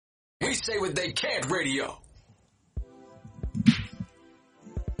Say What They Can't Radio.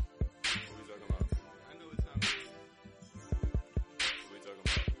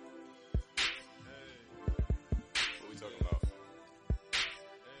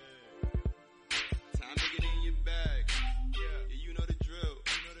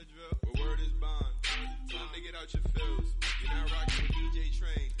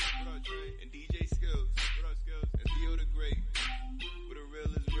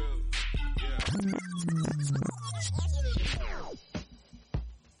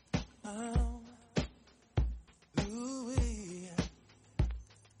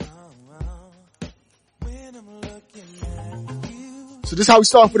 So this is how we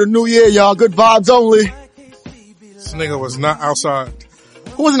start for the new year, y'all. Good vibes only. This nigga was not outside.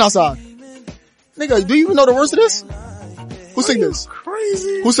 Who wasn't outside? Nigga, do you even know the words of this? Who sing this?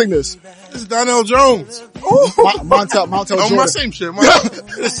 Crazy. Who sing this? This is Donnell Jones. Montel Oh, Jordan. my same shit.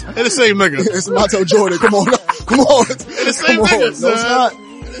 It's the same nigga. It's Montel Jordan. Come on. Come on. It's the same nigga, No, it's not.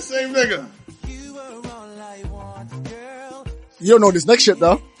 It's the same nigga. You don't know this next shit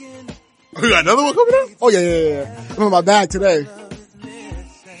though. Oh, you got another one coming up? Oh yeah. I'm in my bag today.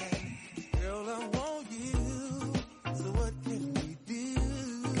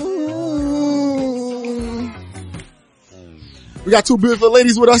 We got two beautiful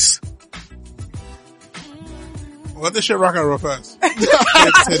ladies with us. Let this shit rock out real fast.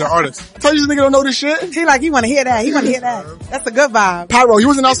 Say the artist. I told you this nigga don't know this shit. He like, he wanna hear that. He wanna hear that. That's a good vibe. Pyro, he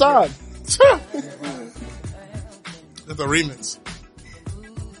wasn't outside. That's a remix.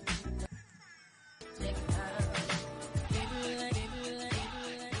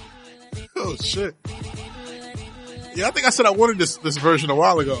 Oh shit. Yeah, I think I said I wanted this version a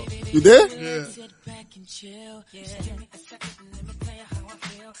while ago. You did? Yeah.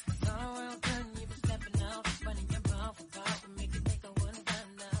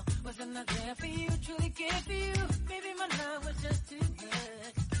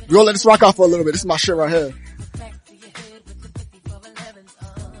 We're gonna let this rock out for a little bit. This is my shit right here.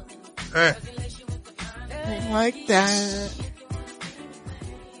 Hey. Like that.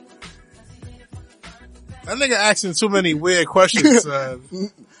 That nigga asking too many weird questions. Nah,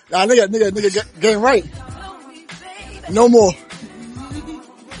 nigga, getting right. No more.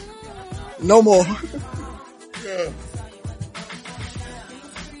 No more. Yeah.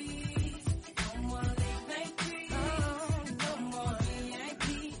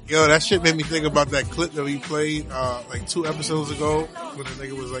 Yo, that shit made me think about that clip that we played, like 2 episodes ago when the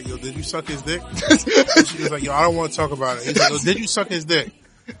nigga was like, yo, did you suck his dick? And she was like, yo, I don't want to talk about it. He's like, yo, did you suck his dick?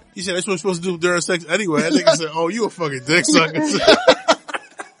 He said, that's what we're supposed to do during sex anyway. That nigga said, oh, you a fucking dick sucker.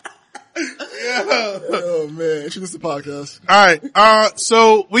 Yeah. Oh man, introduce the podcast. Alright,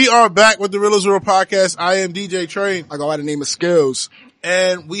 so we are back with the Real is Real podcast. I am DJ Train. I go by the name of Skills.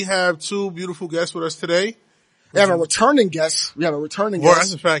 And we have 2 beautiful guests with us today. We have a returning guest. Well,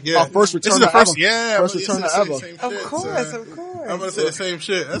 that's a fact, yeah. Our first return This is the first, ever. yeah. First return ever. Of course. I'm gonna say the same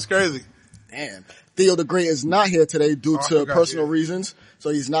shit. That's crazy. Damn. Theo the Great is not here today due to forgot, personal yeah. reasons. So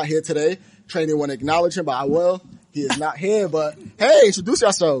he's not here today. Train didn't want to acknowledge him, but I will. He is not here, but hey, introduce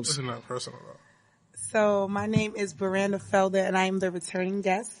yourselves. This is not personal though. So my name is Miranda Felder and I am the returning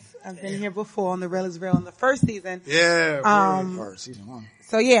guest. I've been here before on The Real is Real in the first season. Yeah. First, season 1.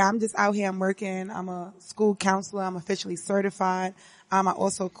 So yeah, I'm just out here. I'm working. I'm a school counselor. I'm officially certified. I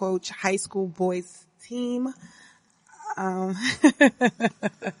also coach high school boys team.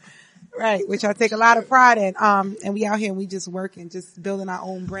 Right, which I take a lot of pride in. And we out here and we just working, just building our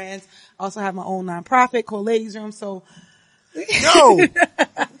own brands. I also have my own nonprofit called Ladies Room. So Yo!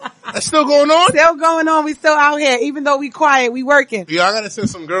 That's still going on? still going on. We still out here. Even though we quiet, we working. Yeah, I gotta send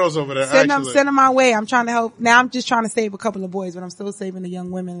some girls over there, Send actually. them my way. I'm trying to help. Now I'm just trying to save a couple of boys, but I'm still saving the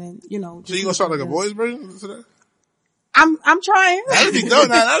young women and, you know. So you gonna start like a boys version to that? I'm trying. That'd be dope.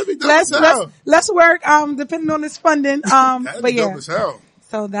 That'd be dope as hell. Let's work, depending on this funding. That'd But be yeah. dope as hell.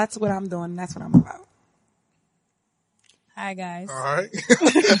 So that's what I'm doing. That's what I'm about. Hi guys. Alright.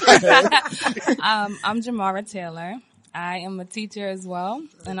 I'm Jamara Taylor. I am a teacher as well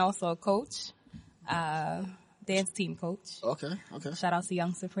and also a coach, dance team coach. Okay. Shout out to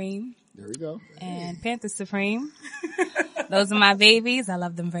Young Supreme There we go. and Panther Supreme. Those are my babies. I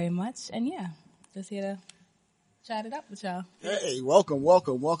love them very much. And yeah, just here to chat it up with y'all. Hey, welcome.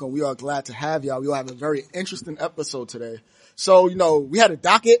 We are glad to have y'all. We will have a very interesting episode today. So, you know, we had a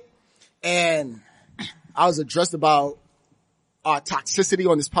docket and I was addressed about our toxicity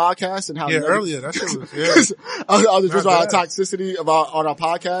on this podcast and how Earlier, that shit was, yeah. I was addressed about our bad. toxicity on our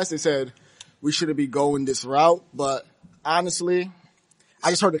podcast. They said we shouldn't be going this route, but honestly, I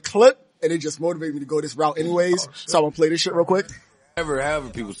just heard a clip and it just motivated me to go this route anyways. So I'm gonna play this shit real quick. However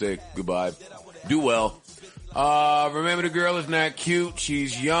people say goodbye. Do well. Remember the girl is not cute.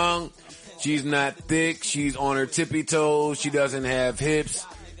 She's young. She's not thick. She's on her tippy toes. She doesn't have hips.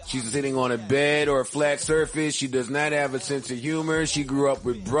 She's sitting on a bed or a flat surface. She does not have a sense of humor. She grew up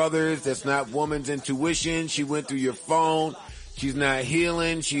with brothers. That's not woman's intuition. She went through your phone. She's not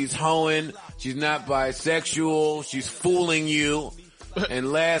healing. She's hoeing. She's not bisexual. She's fooling you.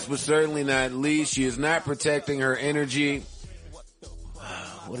 And last but certainly not least, she is not protecting her energy.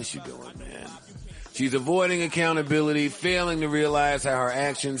 What is she doing, man? She's avoiding accountability, failing to realize how her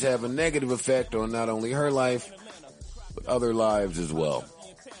actions have a negative effect on not only her life, but other lives as well.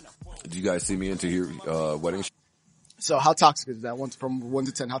 Did you guys see me into your wedding? So how toxic is that? From 1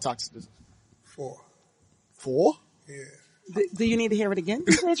 to 10, how toxic is it? 4. 4? Yeah. Do you need to hear it again,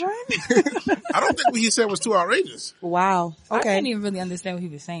 Adrian? I don't think what he said was too outrageous. Wow. I Okay. couldn't even really understand what he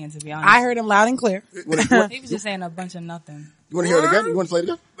was saying, to be honest. I heard him loud and clear. He was just saying a bunch of nothing. You want to hear it again? You want to play it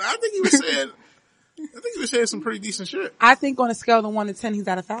again? I think he was saying some pretty decent shit. I think on a scale of 1 to 10, he's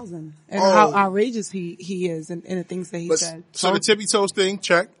at 1,000. And how outrageous he is and the things that he said. So the tippy toes thing,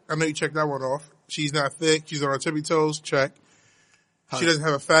 check. I know you checked that one off. She's not thick. She's on her tippy toes, check. She doesn't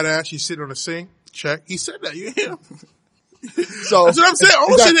have a fat ass. She's sitting on a sink, check. He said that. You hear him? So that's what I'm saying.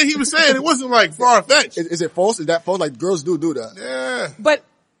 All the shit that he was saying, it wasn't like far fetched. Is it false? Is that false? Like girls do that. Yeah. But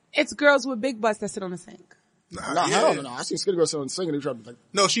it's girls with big butts that sit on the sink. No, hell no. I seen skinny girls sitting on the sink and they try to like.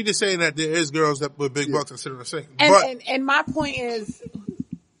 No, she just saying that there is girls that with big butts that sit on the sink. And my point is,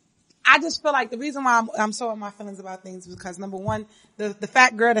 I just feel like the reason why I'm so in my feelings about things is because number one, the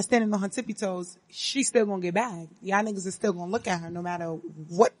fat girl that's standing on her tippy toes, she's still gonna get bagged. Y'all niggas is still gonna look at her no matter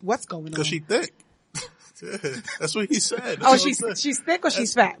what's going on. Cause she thick. Yeah, that's what he said. She's thick or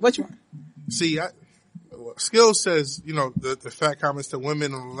she's fat? Which one? See, Skills says, the fat comments to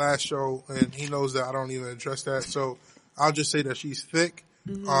women on the last show, and he knows that I don't even address that. So I'll just say that she's thick.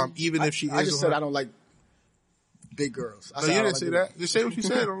 Even if she is. I just said I don't like big girls. No, you didn't say that. Just say what you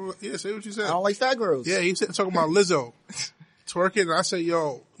said. Yeah, say what you said. I don't like fat girls. Yeah, he said talking about Lizzo twerking, and I said,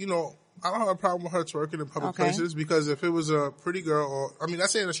 I don't have a problem with her twerking in public places because if it was a pretty girl, not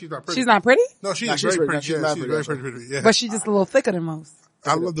saying that she's not pretty. She's not pretty? No, she's very pretty. She's very pretty. Yeah. But she's just a little thicker than most.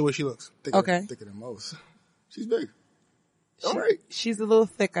 I love the way she looks. Thicker than most. She's big. All right. She's a little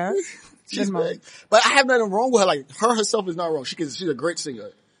thicker. She's big. But I have nothing wrong with her. Like, her herself is not wrong. She's a great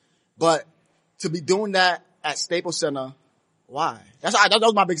singer. But to be doing that at Staples Center, why? That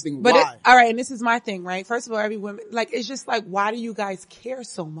was my biggest thing. Why? All right, and this is my thing, right? First of all, every woman, it's just like, why do you guys care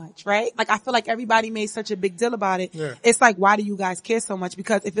so much, right? Like, I feel like everybody made such a big deal about it. Yeah. It's like, why do you guys care so much?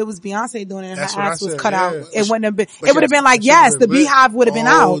 Because if it was Beyonce doing it and That's her ass was said, cut out, it wouldn't have been, But it would have been like, yes, the beehive would have been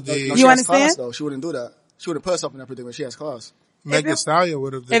out. You understand? Though. She wouldn't do that. She would have put herself in that predicament. She has class. Meg Thee Stallion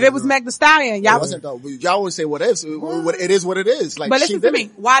would have. If it was Meg Thee Stallion, y'all wasn't though. Y'all would say what if. It is what it is. Like, but listen to me.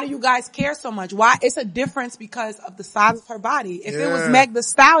 Why do you guys care so much? Why? It's a difference because of the size of her body. If it was Meg Thee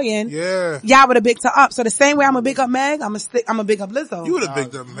Stallion, y'all would have bigged her up. So the same way I'm gonna big up Meg, I'm gonna big up Lizzo. You would have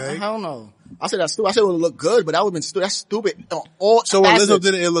bigged up Meg. I don't know. I said that's stupid. I said it would look good, but that would have been stupid. That's stupid. So when Lizzo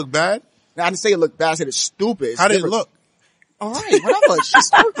did it look bad? Now, I didn't say it looked bad. I said it's stupid. How did it look? All right, whatever.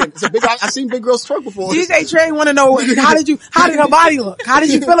 She's twerking. I've seen big girls twerk before. DJ Trey want to know how did her body look? How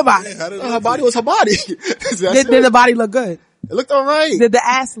did you feel about it? Her body was her body. Did the body look good? It looked all right. Did the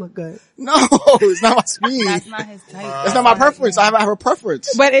ass look good? No, it's not my speed. That's not his type. That's not my preference. I have a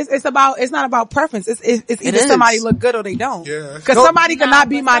preference. But it's not about preference. It's either somebody look good or they don't. Yeah. Cause somebody could not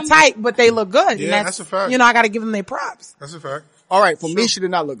be my type, but they look good. Yeah, and that's a fact. I gotta give them their props. That's a fact. All right, for me, she did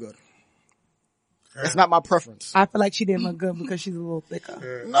not look good. It's not my preference. I feel like she didn't look good because she's a little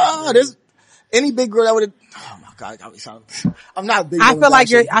thicker. No, there's any big girl that would have. Oh my god, I'm not big. I feel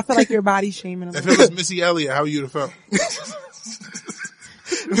like you're body shaming. If it was Missy Elliott, how would you have felt?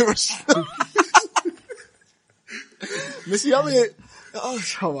 Missy Elliott. Oh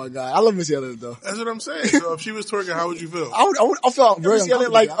my god, I love Missy Elliott though. That's what I'm saying. So if she was twerking, how would you feel? I felt very Missy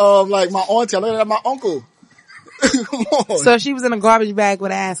Elliott like my auntie. I looked at my uncle. Come on. So if she was in a garbage bag with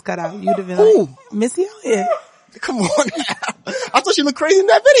her ass cut out, you'd have been like, Missy Elliott. Come on now. I thought she looked crazy in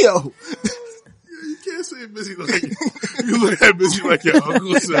that video. You can't say Missy like you look at Missy like your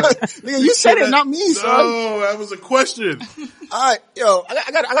uncle, son. Nigga, you said it, not me, son. No, that was a question. Alright, yo,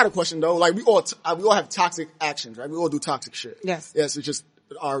 I got a question though. Like we all have toxic actions, right? We all do toxic shit. Yes. Yes, it's just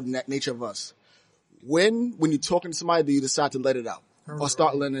our nature of us. When you're talking to somebody, do you decide to let it out? Or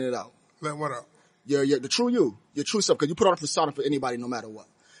start letting it out? Let what out? The true you, your true self, because you put on a persona for anybody no matter what.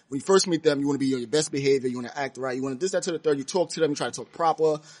 When you first meet them, you want to be on your best behavior, you want to act right, you want to this, that, to the third, you talk to them, you try to talk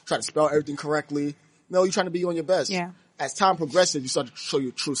proper, try to spell everything correctly. No, you're trying to be on your best. Yeah. As time progresses, you start to show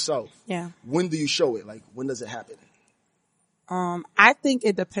your true self. Yeah. When do you show it? Like, when does it happen? I think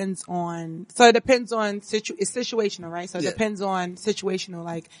it depends on, so it depends on it's situational, right? So it depends on situational,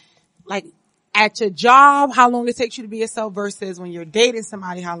 like at your job, how long it takes you to be yourself versus when you're dating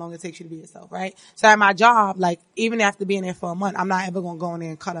somebody, how long it takes you to be yourself, right? So at my job, like even after being there for a month, I'm not ever going to go in there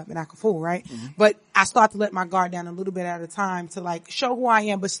and cut up and act a fool, right? Mm-hmm. But I start to let my guard down a little bit at a time to like show who I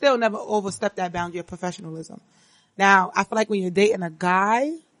am, but still never overstep that boundary of professionalism. Now, I feel like when you're dating a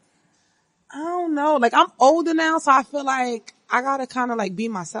guy, I don't know, like I'm older now, so I feel like I gotta kind of like be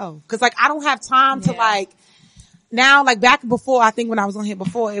myself. Cause like I don't have time to like, now like back before, I think when I was on here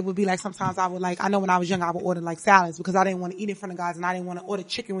before, it would be like sometimes I would like, I know when I was young I would order like salads because I didn't want to eat in front of guys and I didn't want to order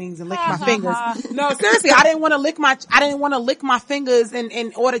chicken wings and lick my fingers. No, seriously, I didn't want to lick my fingers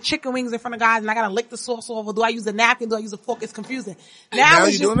and order chicken wings in front of guys and I gotta lick the sauce over. Do I use a napkin? Do I use a fork? It's confusing. Now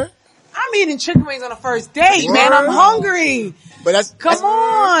you doing it? I'm eating chicken wings on the first date, man. I'm hungry. But come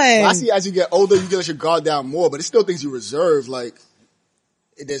on. I see as you get older, you get your guard down more, but it's still things you reserve. Like,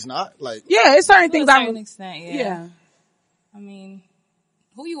 it is not like. Yeah, it's certain things. To a certain extent, yeah. I mean,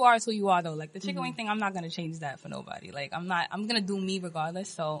 who you are is who you are, though. Like the chicken wing thing, I'm not gonna change that for nobody. Like I'm gonna do me regardless.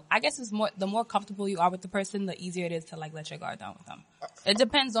 So I guess it's the more comfortable you are with the person, the easier it is to like let your guard down with them. It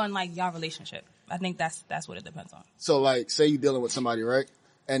depends on like your relationship. I think that's what it depends on. So like, say you're dealing with somebody, right?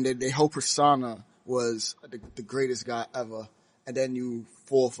 And their whole persona was the greatest guy ever, and then you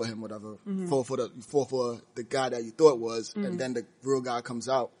fall for him, whatever. Mm-hmm. Fall for the guy that you thought was, and then the real guy comes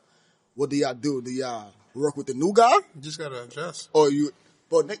out. What do y'all do? Do y'all work with the new guy? You just gotta adjust. Or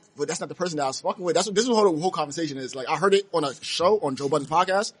but that's not the person that I was fucking with. This is what the whole conversation is. Like, I heard it on a show on Joe Budden's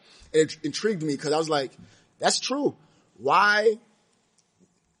podcast, and it intrigued me because I was like, that's true. Why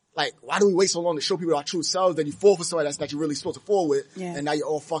do we wait so long to show people our true selves? Then you fall for somebody that you're really supposed to fall with, and now you're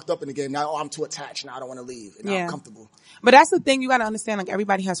all fucked up in the game. Now, I'm too attached. Now I don't want to leave. And now I'm comfortable. But that's the thing you gotta understand. Like,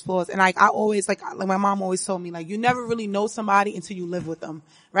 everybody has flaws, and like I always like my mom always told me, like, you never really know somebody until you live with them,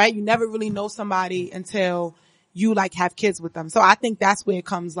 right? You never really know somebody until you like have kids with them. So I think that's where it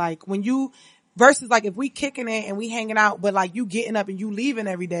comes. Like when you. Versus like if we kicking it and we hanging out, but like you getting up and you leaving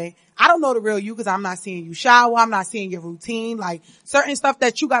every day, I don't know the real you because I'm not seeing you shower, I'm not seeing your routine, like certain stuff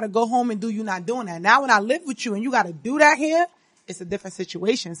that you gotta go home and do, you're not doing that. Now when I live with you and you gotta do that here, it's a different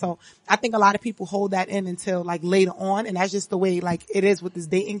situation. So I think a lot of people hold that in until like later on, and that's just the way like it is with this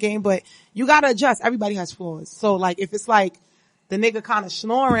dating game, but you gotta adjust. Everybody has flaws. So like if it's like the nigga kind of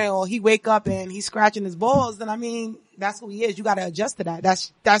snoring or he wake up and he's scratching his balls, then I mean, that's who he is. You gotta adjust to that.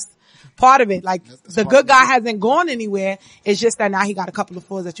 That's part of it. Like the good guy hasn't gone anywhere. It's just that now he got a couple of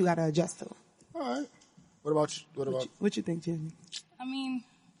flaws that you gotta adjust to. All right. What about what you think, Jimmy? I mean,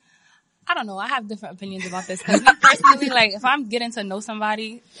 I don't know. I have different opinions about this. Cause me personally, like if I'm getting to know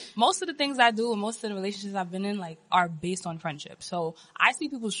somebody, most of the things I do and most of the relationships I've been in like are based on friendship. So I see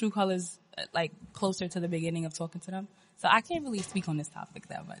people's true colors like closer to the beginning of talking to them. So I can't really speak on this topic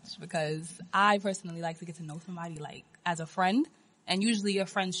that much because I personally like to get to know somebody like as a friend, and usually your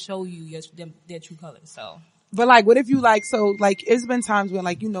friends show you their true colors. So, but like, what if you like? So like, it's been times when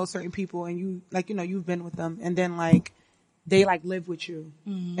like you know certain people and you like you've been with them, and then like they like live with you,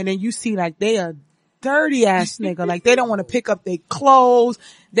 and then you see like they are dirty ass nigga. Like they don't want to pick up their clothes.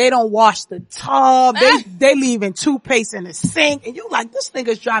 They don't wash the tub. They leave in toothpaste in the sink. And you like, this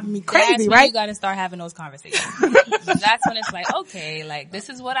nigga's driving me crazy, that's when right? You gotta start having those conversations. That's when it's like, okay, like this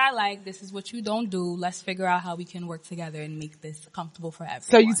is what I like. This is what you don't do. Let's figure out how we can work together and make this comfortable for everyone.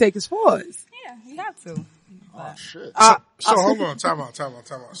 So you take his flaws. Yeah, you have to. Oh shit. So hold on, time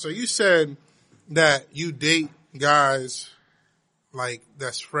out. So you said that you date guys like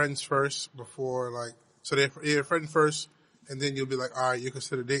that's friends first before like, so they're friends first and then you'll be like, all right, you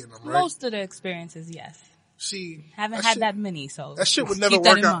consider dating them, right? Most of the experiences, yes. See, haven't had that many, so that shit would never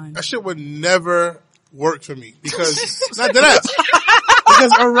work out. That shit would never work for me because not that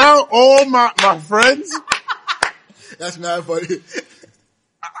because around all my friends, that's not funny.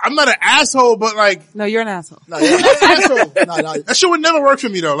 I'm not an asshole, but like, no, you're an asshole. No, you're an asshole. No. That shit would never work for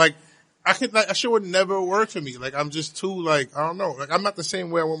me though. Like, that shit would never work for me. Like, I'm just too like, I don't know. Like, I'm not the same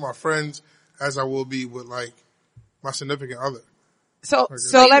way with my friends as I will be with like my significant other. So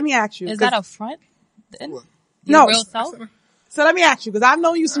let me ask you. Is that a front? No. Real self? So let me ask you, because I've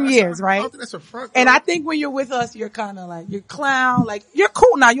known you some years, right? I don't think that's a front. And I think when you're with us, you're kind of like, you're clown, like, you're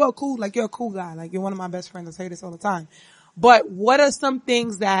cool. Now, you're a cool guy. Like, you're one of my best friends. I say this all the time. But what are some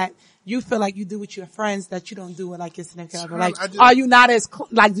things that you feel like you do with your friends that you don't do with like your significant other? Like, are you not as,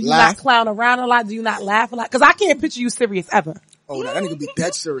 like, do you not clown around a lot? Do you not laugh a lot? Cause I can't picture you serious ever. Oh, that nigga be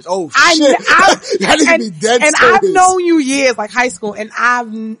dead serious. Oh, shit. That nigga be dead serious. And I've known you years, like high school, and I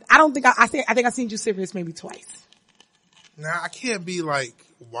think I've seen you serious maybe twice. Nah, I can't be like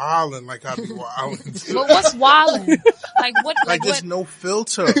wilding like I be wilding. But what's wildin'? Like what? Like Like just what? no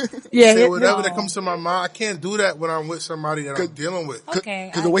filter. Yeah, Say yeah, whatever no. that comes to my mind. I can't do that when I'm with somebody that I'm dealing with. Okay.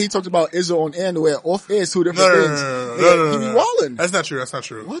 Because the way he talked about Izzo on air and the way off air is two different No, things. no. He be wildin'. That's not true. That's not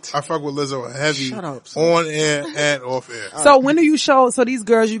true. What? I fuck with Lizzo heavy Shut up, son. on air and off air. So when do you show, so these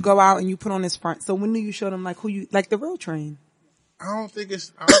girls you go out and you put on this front, so when do you show them like who you, like the real train? I don't think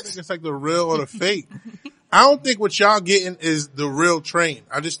it's like the real or the fake. I don't think what y'all getting is the real train.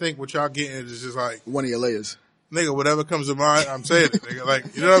 I just think what y'all getting is just like, One of your layers. nigga, whatever comes to mind, I'm saying it, nigga.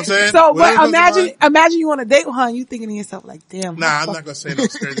 Like, you know what I'm saying? So Whatever but comes to mind. imagine you on a date with her and you thinking to yourself like, damn. Nah, I'm not gonna say no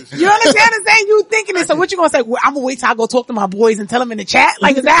crazy shit. You understand the thing? You thinking it. So what you gonna say? Well, I'm gonna wait till I go talk to my boys and tell them in the chat?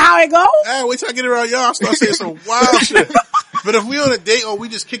 Like, is that how it goes? Hey, wait till I get around y'all, I'll start saying some wild shit. But if we on a date or we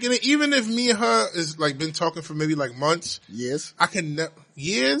just kicking it, even if me and her is like been talking for maybe like months, Yes. I can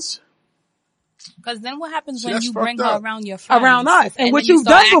years? Because then what happens See, when that's you fucked bring her up. around your friends? Around us. And what then you you've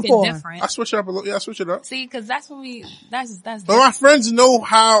start done acting before. different. I switch it up a little. Yeah, I switch it up. See, because that's when that's But my friends know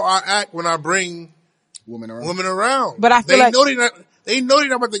how I act when I bring Women around. women around. But I feel they like- know they know they're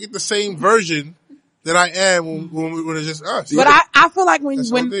not about to get the same version that I am when it's just us. But I feel like when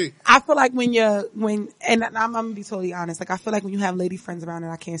That's and OD. I'm gonna be totally honest, like I feel like when you have lady friends around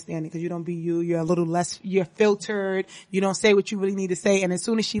and I can't stand it because you don't be you, you're a little less, you're filtered, you don't say what you really need to say, and as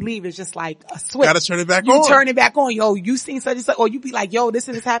soon as she leave, it's just like a switch. Gotta turn it back you on. turn it back on, yo, you seen such and such, or you be like, yo, this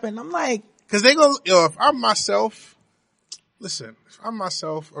and this happened. I'm like, Cause they go, if I'm myself, listen, if I'm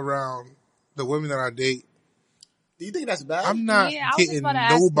myself around the women that I date, Do you think that's bad? I'm not Yeah, I was just getting about to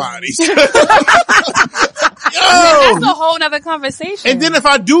ask nobody. That's Yo! a whole nother conversation. And then if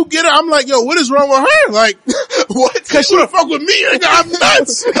I do get her, I'm like, yo, what is wrong with her? Like, what? Cause she wanna fuck with me, nigga, I'm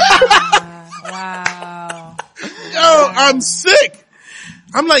nuts. wow. Yo, I'm sick.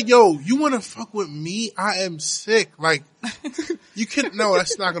 I'm like, yo, you wanna fuck with me? I am sick. Like, you can't, no,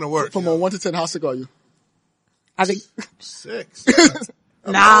 that's not gonna work. From a 1 to 10, how sick are you? I think, 6.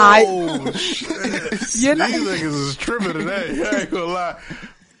 nah, Oh, shit. you're not, These niggas is tripping today. I ain't gonna lie.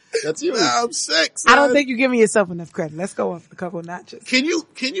 That's you. Nah, I'm sick. I don't son. think you're giving yourself enough credit. Let's go up a couple notches. Can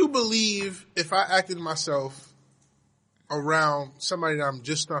you believe if I acted myself around somebody that I'm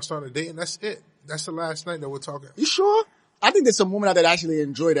just not starting to date and that's it? That's the last night that we're talking. You sure? I think there's some women out there that actually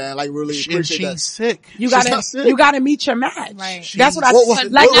enjoy that and like really And appreciate she's that. sick. You She's not gotta, sick. you gotta meet your match. Right. That's what I, What-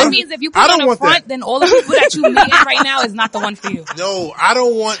 But like, that means if you put I it don't on the want front, that. then all the people that you meeting right now is not the one for you. No, I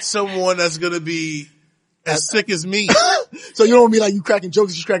don't want someone that's gonna be as sick as me. So you don't mean like you cracking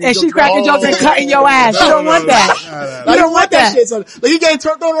jokes, she's cracking and jokes. she cracking jokes and cutting your ass. You don't want that. You You don't want that. shit. So, like you getting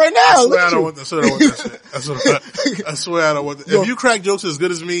turned on right now. I Look swear I at don't you. want that. I swear I don't want that shit. I swear I don't want that. Yo. If you crack jokes as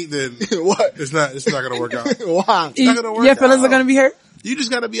good as me, then What? it's not gonna work out. Why? not gonna work Your feelings out. are gonna be hurt. You just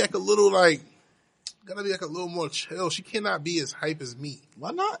gotta be like a little more chill. She cannot be as hype as me.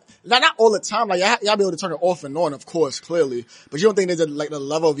 Why not? Not all the time. Like y'all be able to turn it off and on, of course, clearly. But you don't think there's like the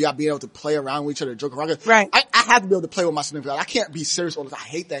level of y'all being able to play around with each other, joke around? 'Cause Right. I have to be able to play with my significant other. I can't be serious all the time. I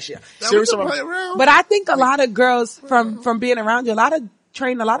hate that shit. Now, Serious we can around. play around. But I think a lot of girls from being around you, a lot of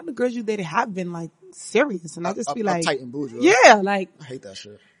the girls you dated have been like serious, and I just be like, uptight and bougie. yeah, like I hate that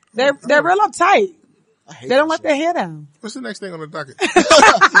shit. they're real uptight. I hate They don't that let shit. their hair down. What's the next thing on the docket?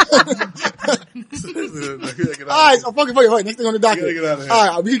 All right, so fuck it. Next thing on the docket. gotta get out of here. All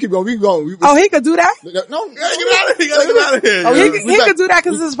right, we can keep going. We can go. Oh, he could do that. No, Get out of here. Get out of here. Oh, yo. he could do that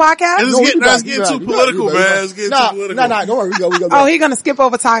because it's his podcast. It's No, we getting, back, that's we getting back, too we political, back, we back. man. It's getting Nah, too political. Nah, don't worry. We go. Oh, he gonna skip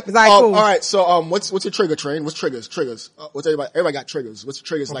over topics. All right, cool. All right, so what's your trigger train? What's triggers? What's everybody got triggers? What's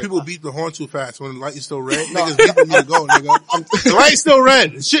triggers When like? people beat the horn too fast when the light is still red, niggas beeping me to go, nigga. The light's still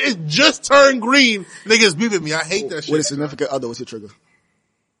red. Shit is just turned green. Niggas beeping me. I hate that With a shit. significant other, what's your trigger?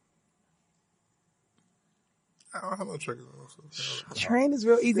 I don't have no triggers. Train is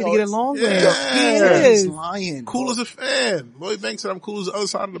real easy Yo, to get along yeah. with. He Yeah. is. He's lying. Cool as a fan. Lloyd Banks said I'm cool as the other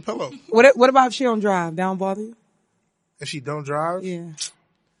side of the pillow. What about if she don't drive? That don't bother you? If she don't drive, Yeah.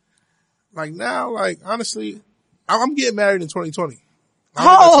 like now, like honestly, I'm getting married in 2020.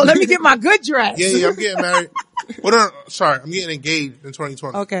 Oh, let me get my good dress. Yeah, I'm getting married. Well, no, sorry, I'm getting engaged in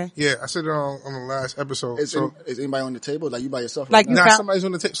 2020. Okay. Yeah, I said it on the last episode. Is So, anybody on the table? Like you by yourself? Like right you now? nah, found- somebody's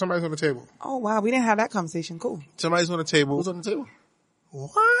on the somebody's on the table. Oh wow, we didn't have that conversation. Cool. Somebody's on the table. Who's on the table?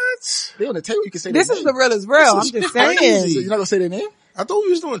 What? They on the table. You can say This their is name. the real is real. I'm This is just crazy. So saying. you're not gonna say their name? I thought we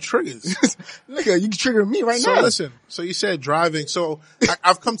was doing triggers. Nigga, you can trigger me right So now. listen, so you said driving. So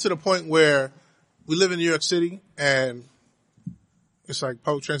I've come to the point where we live in New York City and it's like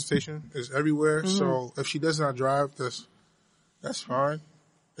public transportation is everywhere. Mm-hmm. So if she does not drive, that's fine.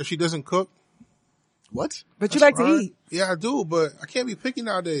 If she doesn't cook, What? But you that's like to fine. eat. Yeah, I do, but I can't be picky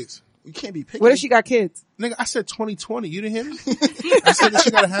nowadays. You can't be picky. What if she got kids? Nigga, I said 2020. You didn't hear me? I said this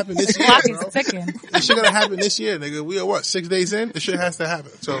shit gotta happen this year, Clock bro. is ticking. This shit gotta happen this year, nigga. We are what, 6 days in? This shit has to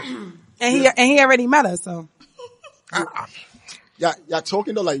happen. So, And he already met her, so. Y'all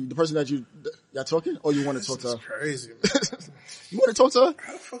talking though? Like the person that y'all talking? Or you want to talk to her? crazy, man. You want to talk to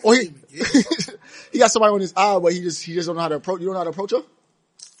her? Or he got somebody on his eye, but he just don't know how to approach. You don't know how to approach her?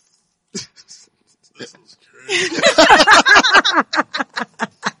 This is crazy.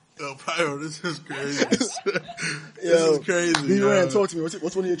 Yo, Pyro, this is crazy. This is crazy. D-Ran, talk to me.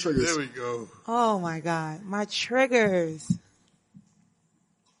 What's one of your triggers? There we go. Oh my God. My triggers.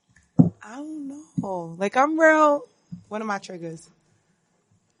 I don't know. Like I'm real. One of my triggers.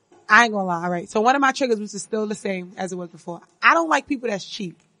 I ain't gonna lie. All right. So one of my triggers, which is still the same as it was before. I don't like people that's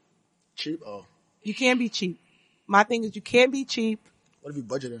cheap. Cheap? Oh. You can't be cheap. My thing is you can't be cheap. What if you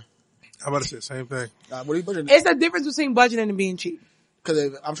budgeting? I'm about to say the same thing. What are you budgeting? It's a difference between budgeting and being cheap.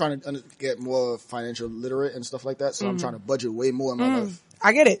 Because I'm trying to get more financial literate and stuff like that, so I'm trying to budget way more in my life.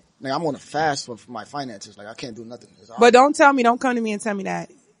 I get it. Like I'm on a fast for my finances. Like I can't do nothing. But don't come to me and tell me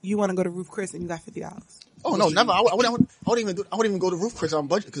that you want to go to Roof Chris and you got $50. Oh no, never. I wouldn't even go to Roof Chris on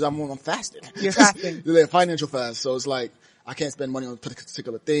budget because I'm fasting. You're fasting. They're financial fast, so it's like I can't spend money on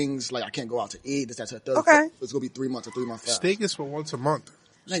particular things. Like I can't go out to eat. This, that's, third. Okay. It's gonna be 3 months, a 3 month fast. Steak is for once a month.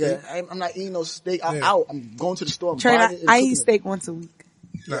 Nigga, I'm not eating no steak out. I'm going to the store. I eat steak once a week.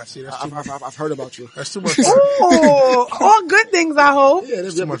 Nah, see, that's too much. I've heard about you. That's too much. Oh, all good things, I hope. Yeah,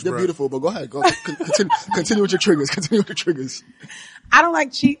 they're beautiful, but go ahead. Continue with your triggers. I don't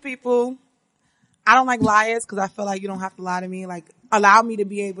like cheap people. I don't like liars because I feel like you don't have to lie to me. Like, allow me to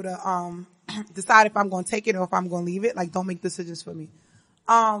be able to decide if I'm going to take it or if I'm going to leave it. Like, don't make decisions for me.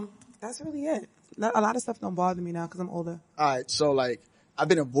 That's really it. A lot of stuff don't bother me now because I'm older. All right, so like I've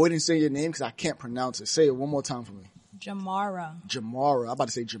been avoiding saying your name because I can't pronounce it. Say it one more time for me. Jamara. I'm about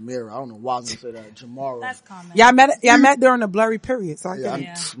to say Jamira. I don't know why I was gonna say that. Jamara. That's common. Y'all met during a blurry period, so I get it.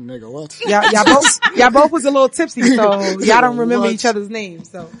 Nigga, what? Y'all both was a little tipsy, so y'all don't remember each other's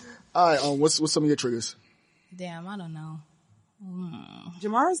names. So, all right, what's some of your triggers? Damn, I don't know.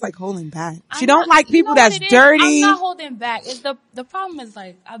 Jamara's like holding back. She don't like people that's dirty. I'm not holding back. It's the problem is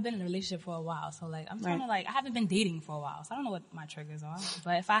like I've been in a relationship for a while, so like I'm trying to like I haven't been dating for a while, so I don't know what my triggers are.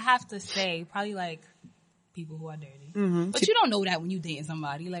 But if I have to say, probably like people who are dirty. Mm-hmm. But you don't know that when you dating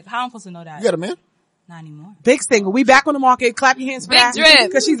somebody. Like how am I supposed to know that? You got a man? Not anymore. Big single. We back on the market. Clap your hands for Big that. drip.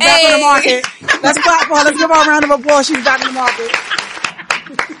 Because she's back on the market. Let's clap for her. Let's give her a round of applause. She's back on the market.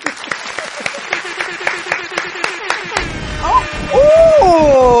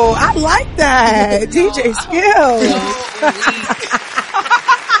 Oh, I like that. DJ Skills.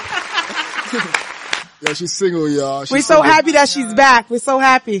 Yeah, she's single, y'all. We're so happy that she's back. We're so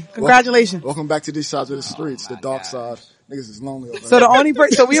happy. Congratulations. Welcome back to these sides of the streets, the dark side. Niggas is lonely. So the only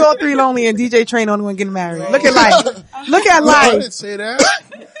so we all three lonely and DJ Train only one getting married. Look at life. Look at No, I life. didn't say that.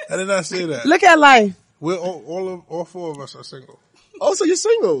 I did not say that. Look at life. We're all four of us are single. Oh, so you're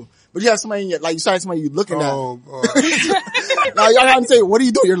single. But you have somebody in your, like you saw somebody you're looking at. Oh, Now y'all gotta say, what do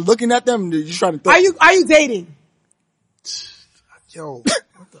you do? You're looking at them, you're just trying to throw. Are you dating? yo,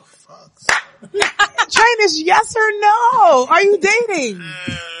 what the fuck? Train is yes or no. Are you dating?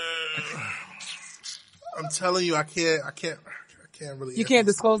 I'm telling you, I can't really. You can't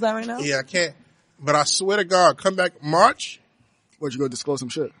disclose that right now? Yeah, I can't. But I swear to God, come back March. Where'd you go disclose some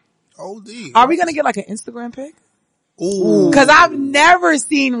shit? OD. Are we gonna get like an Instagram pic? Ooh. Cause I've never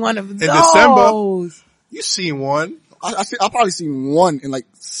seen one of those. In December. You seen one. I've probably seen one in like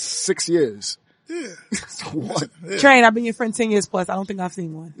 6 years. Yeah. One. Yeah. Train, I've been your friend 10 years plus. I don't think I've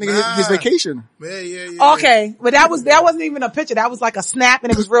seen one. Nigga, his vacation. Yeah. Okay, but that wasn't even a picture. That was like a snap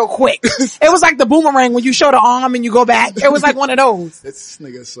and it was real quick. It was like the boomerang when you show the arm and you go back. It was like one of those. This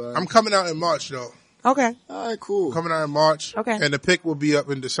nigga, son. I'm coming out in March though. Okay. Alright, cool. Coming out in March. Okay. And the pic will be up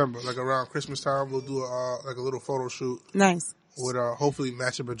in December, like around Christmas time. We'll do like a little photo shoot Nice. with hopefully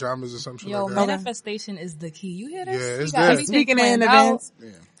matching pajamas or something Yo, like that. manifestation is the key. You hear this? Yeah, it's You got there. everything Speaking in planned advance.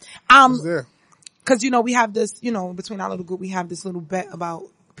 out. It's there. Cause we have this, between our little group, we have this little bet about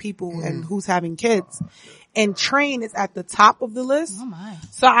people and who's having kids. And Train is at the top of the list. Oh my.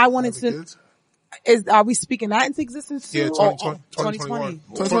 So I wanted Having to, kids? are we speaking that into existence too? Yeah, 2021.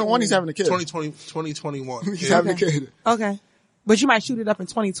 2021, he's having a kid. 2021. He's Yeah. having a kid. Okay. But you might shoot it up in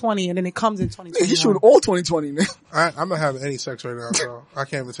 2020 and then it comes in 2021. He shoot all 2020, man. I'm not having any sex right now, so I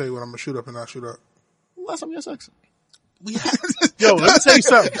can't even tell you what I'm gonna shoot up and not shoot up. Last time you had sex. Yo, let me tell you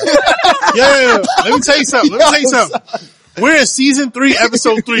something. Yeah. Let me tell you something. We're in season 3,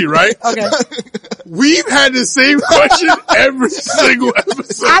 episode 3, right? Okay. We've had the same question every single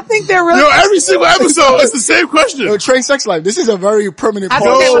episode. I think they're really. Yo, every single episode, it's the same question. Yo, Train Sex Life. This is a very permanent I part.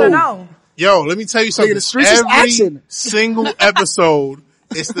 think they Yo. want to know. Yo, let me tell you something. the streets is Every action. single episode,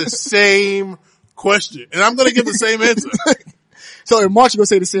 it's the same question. And I'm going to give the same answer. So in March, you're going to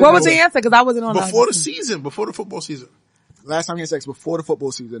say the same What was the thing. answer? Because I wasn't on Before the that. season, before the football season. Last time he had sex before the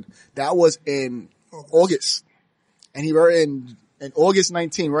football season. That was in August. And he were in August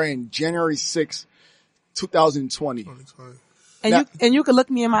 19, we're in January 6, 2020. And you could look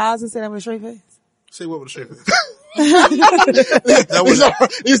me in my eyes and say that with a straight face. Say what with a straight face. That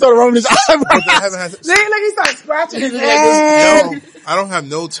was He started rubbing his eyebrows. I haven't had See, look, he started scratching his head. yo, I don't have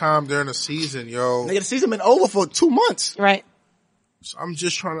no time during the season, yo. Nigga, the season been over for 2 months. Right. So I'm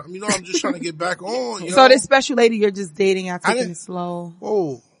just trying to get back on, yo. So this special lady you're just dating, y'all I taking didn't- it slow.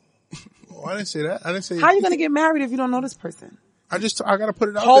 Whoa. Oh, I didn't say that. I didn't say How are you gonna get married if you don't know this person? I gotta put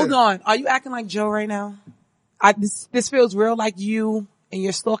it out Hold there. on. Are you acting like Joe right now? This feels real like you and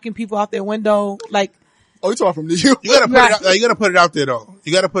you're stalking people out their window. Like, Oh, you talking from the you? You gotta put Right. it out, you gotta put it out there though.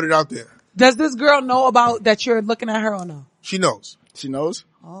 You gotta put it out there. does this girl know about that you're looking at her or no? She knows. She knows?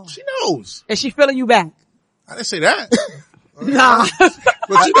 She knows. Is she feeling you back? I didn't say that. Nah.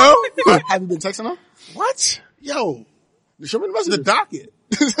 But you know. Have you been texting her? What? Yo, Show me the the messages. docket.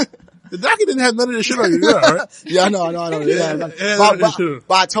 The docket didn't have none of this shit on you, right? Yeah, I know. Yeah, Yeah,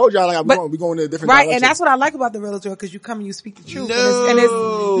 but I told y'all, like, But- we're going in a different Right, direction. and that's what I like about the real Joe, because you come and you speak the truth. No.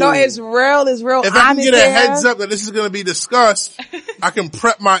 And it's real, it's real. If I can honest get a there. heads up that this is going to be discussed, I can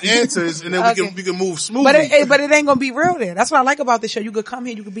prep my answers and then Okay. we can move smoothly. But it ain't gonna be real there. That's what I like about this show. You could come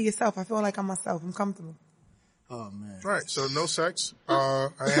here, you could be yourself. I feel like I'm myself. I'm comfortable. Oh, man. Right. So no sex. I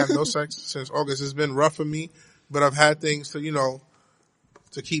have no sex since August. It's been rough for me, but I've had things to,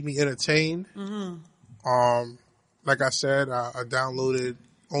 to keep me entertained. Mm-hmm. Like I said, I downloaded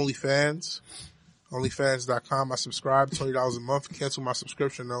OnlyFans, OnlyFans.com. I subscribed $20 a month. Cancel my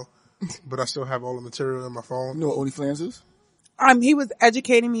subscription though, but I still have all the material in my You phone. know what OnlyFans is? He was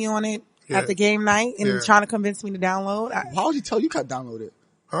educating me on it Yeah. at the game night and Yeah. trying to convince me to download. Why would you tell you can't download it?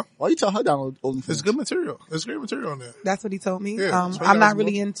 Huh? Why you tell her download OnlyFans? It's good material. It's great material on there. That's what he told me. Yeah, it's I'm not $20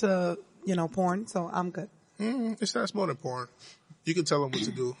 really into, porn, so I'm good. It's not more than porn. You can tell them what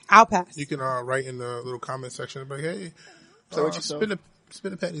to do. I'll pass. You can write in the little comment section like, hey, Say what you saw.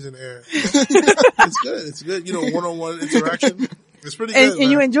 spin the panties in the air. It's good. It's good. One-on-one interaction. It's pretty good.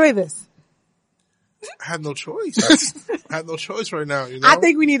 And you man. enjoy this. I have no choice. I have no choice right now. I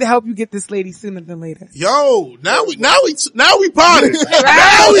think we need to help you get this lady sooner than later. Yo, now we potted. now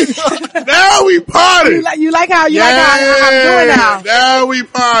we potted. You like how I'm doing now. Now we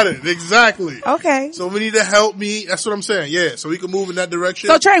potted. Exactly. Okay. So we need to help me. That's what I'm saying. Yeah. So we can move in that direction.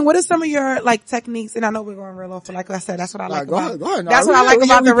 So Train, what are some of your techniques? And I know we're going real off, but like I said, that's what I like go about. ahead, go ahead. That's No, what I like we-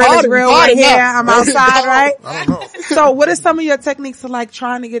 about we the real is potted, real we right potted here. now. I'm outside, right? I don't know. So what are some of your techniques to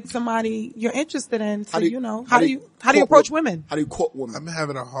trying to get somebody you're interested in? So, how do you approach women? How do you court women? I've been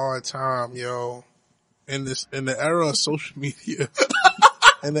having a hard time, yo, in the era of social media.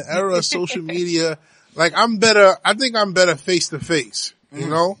 In the era of social media, I think I'm better face to face, you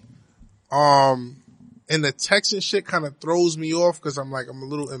know? And the texting shit kind of throws me off because I'm a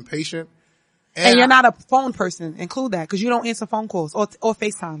little impatient. And you're not a phone person. Include that, because you don't answer phone calls or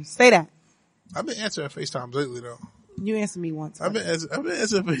FaceTime. Say that. I've been answering FaceTimes lately though. You answered me once. I've been answering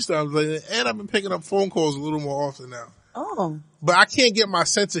FaceTimes lately, and I've been picking up phone calls a little more often now. Oh. But I can't get my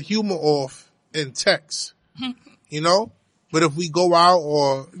sense of humor off in text, But if we go out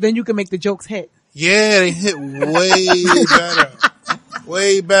or Then you can make the jokes hit. yeah, they hit way better,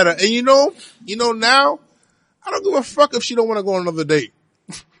 way better. And now I don't give a fuck if she don't want to go on another date.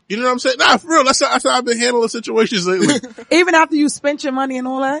 You know what I'm saying? Nah, for real. That's how I've been handling situations lately. Even after you spent your money and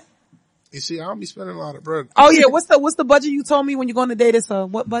all that? You see, I don't be spending a lot of bread. Oh yeah, what's the budget you told me when you're going to date? It's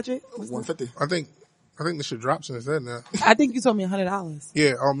what budget? 150. I think this should drop since then now. I think you told me $100.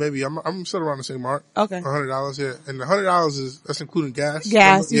 Yeah, or maybe I'm still around the same mark. Okay. $100, yeah. And the $100 that's including gas.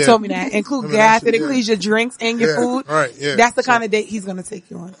 Gas, you Yeah. told me that. Include Remember gas, that shit, it includes your drinks and your Yeah, food. right, yeah. That's the kind of date he's gonna take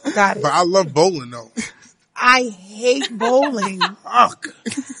you on. Got it. But I love bowling though. I hate bowling. Fuck.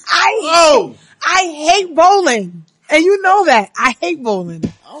 I hate bowling. And you know that. I hate bowling.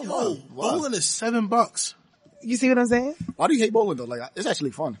 I don't know. Why? Bowling is $7. You see what I'm saying? Why do you hate bowling though? It's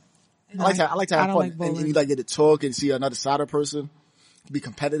actually fun. I like to I have don't fun. like bowling. And you get to talk and see another side of the person. Be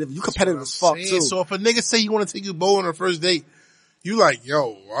competitive. You competitive as fuck too. So if a nigga say you want to take you bowling on a first date, you like,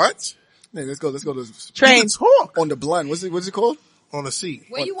 yo, what? Hey, let's go to Train. You can talk on the blend. What's it called? on the sea.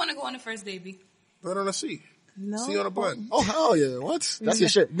 Where you want to go on the first date, B? But on the sea. No. See on a blend. Oh, hell yeah. What? That's your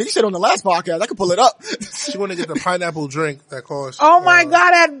shit. Nigga said on the last podcast, I could pull it up. She want to get the pineapple drink that costs. Oh my God,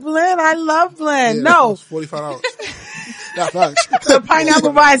 that blend. I love blend. Yeah, No. $45. Nah, facts. The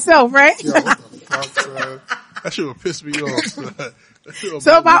pineapple by itself, right? Yo, what the fuck, son? That shit would piss me off, son.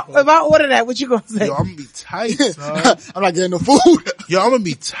 So if I order that, what you gonna say? Yo, I'm gonna be tight, son. I'm not getting no food. Yo, I'm gonna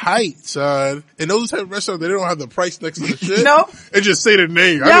be tight, son. And those type of restaurants, they don't have the price next to the shit. Nope. And just say the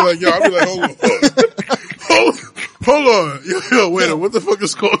name. Yeah. I'll be like, hold on. Hold on. Yo, wait a minute, what the fuck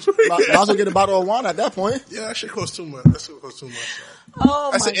is cost? Might as well get a bottle of wine at that point. Yeah, that shit costs too much. That shit costs too much, son. Oh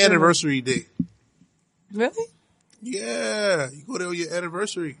That's my an anniversary date. goodness. Really? Yeah, you go there on your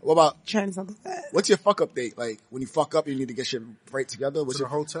anniversary. What about, Trying something like what's your fuck up date? Like, when you fuck up, you need to get shit right together. What's To the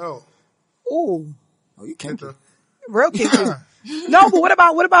your, hotel. Ooh, oh, you can't. real kinky. No, but what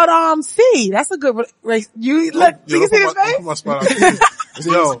about C? That's a good race. You look, Yo, you see his don't face? put my spot out there.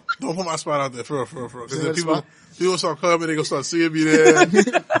 Yo, don't put my spot out there for real. Cause See then that people start coming, they gonna start seeing me there. They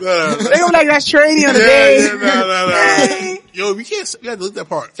gonna like that's trading on the day. Yeah, Hey. Yo, we can't delete that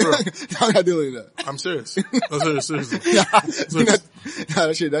part. For real. I'm not doing that. I'm serious. I'm seriously. Nah,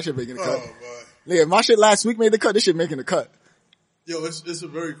 that shit making the cut. Oh, boy. Nigga, my shit last week made the cut. This shit making the cut. Yo, it's a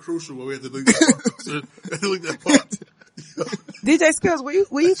very crucial one. We have to delete that part. Delete that part. DJ Skills,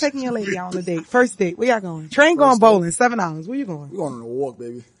 where you taking your lady out on a date? First date, where y'all going? Train going bowling, $7. Where you going? We going on a walk,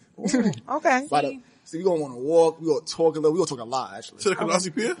 baby. Okay. So we going on a walk. We gonna talk a little. We gonna talk a lot, actually. To the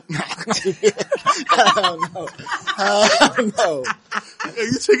Canarsie Pier? Hell no. Hell no. Hey,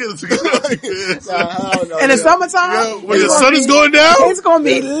 you taking it to the Canarsie Pier? Hell no. In the yeah. summertime, Yo, when it's the gonna sun be- is going down? it's gonna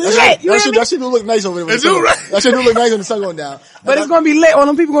be lit. You hear me? That shit do look nice over there. when It the sun- do, right? That shit do look nice when the sun going down. But it's gonna be lit. All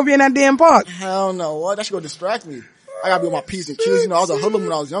them people gonna be in that damn park. Hell no. What? That shit gonna distract me. I gotta be on my P's and Q's. You know, I was a hoodlum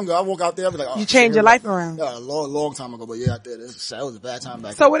when I was younger. I walk out there, I be like, oh, You change your life around. Yeah, a long time ago, but yeah, I did. It was a bad time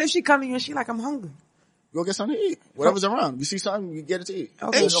back So what if she come to you and she like, I'm hungry? then. Go get something to eat. Whatever's around. You see something, you get it to eat.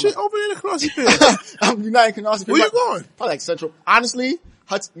 Okay. Ain't shit over in the Canarsie Pier. You're not in Canarsie. Where you going? Probably like Central. Honestly,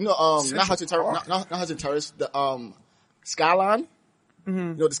 not Hudson Terrace, not Hudson Terrace, the, Skyline. You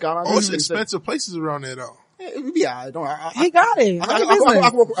know the Skyline? Oh, it's expensive places around there though. Yeah, it would be alright. Don't worry. He got it. Mind your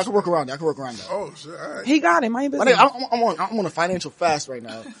business. I can work around that. Oh shit, alright. He got it. Mind your My nigga, business. I'm on a financial fast right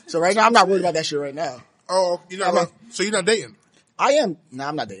now. So right now, I'm not worried about that shit right now. Oh, so you're not dating? I am. Nah,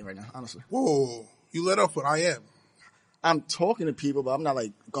 I'm not dating right now, honestly. Whoa, you let off what I am. I'm talking to people, but I'm not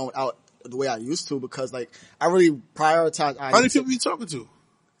like going out the way I used to because like I really prioritize. How many people you talking to?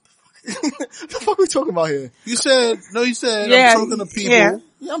 The fuck we talking about here? You said Yeah, I'm talking to people, yeah.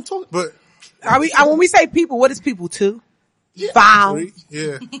 Yeah, I'm talking. but Are we, when we say people, what is people? 2? Yeah. 5? 3,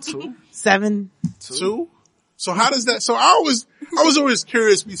 yeah, 7? 2. So how does that? So I was always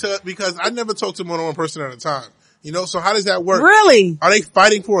curious because I never talked to more than one person at a time. You know, so how does that work? Really? Are they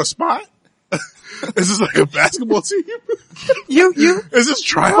fighting for a spot? Is this like a basketball team? You, Is this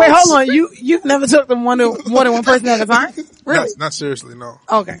tryouts? wait, hold on. You've never talked to more than one person at a time? Really? Not seriously, no.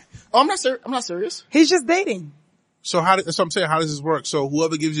 Okay. Oh, I'm not serious. He's just dating. So that's what I'm saying. How does this work? So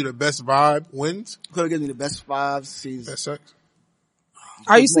whoever gives you the best vibe wins? Could give me the best 5 seasons. Best sex?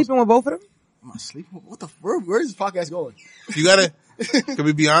 Are you sleeping with both of them? Am I sleeping? What the? Where is this podcast going? You gotta, can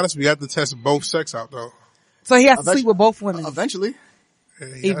we be honest? We have to test both sex out though. So he has to sleep with both women. Eventually. Yeah,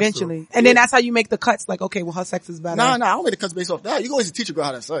 he has Eventually. And then that's how you make the cuts. Like, okay, well, her sex is better. Nah, I don't make the cuts based off that. You can always teach a girl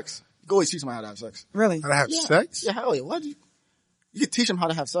how to have sex. You can always teach somebody how to have sex. Really? to. How to have Yeah. sex? Yeah, hell yeah. What? You can teach them how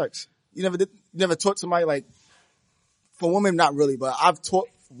to have sex. You never taught somebody like, for women, not really, but I've taught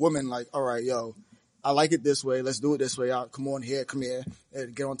women like, all right, yo, I like it this way. Let's do it this way. Come on here, come here,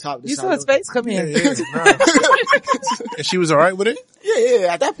 and get on top of this. You saw his face? Come here. Yeah, nah. And she was alright with it?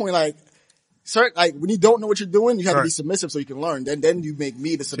 Yeah. At that point, like, like when you don't know what you're doing, you have to be Right. submissive so you can learn. Then you make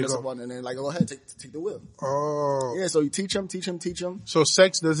me the submissive one, and then like, go ahead, take the wheel. Oh. Yeah, so you teach them. So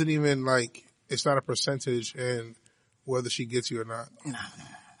sex doesn't even like, it's not a percentage in whether she gets you or not.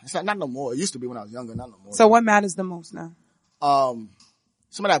 It's not no more. It used to be when I was younger, not no more. So what matters the most now?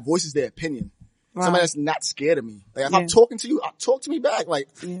 Somebody that voices their opinion. Wow. Somebody that's not scared of me. Like if Yeah. I'm talking to you, talk to me back. Like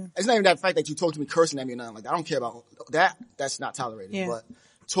Yeah. it's not even that fact that you talk to me cursing at me or nothing. Like I don't care about that. That's not tolerated. Yeah. But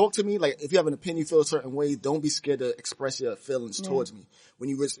talk to me. Like if you have an opinion, you feel a certain way, don't be scared to express your feelings towards me. When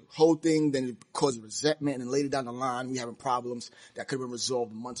you whole thing, then it causes resentment, and then later down the line, we having problems that could have been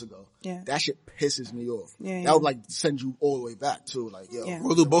resolved months ago. Yeah. That shit pisses me off. Yeah, That would like send you all the way back too. Like yo, Yeah.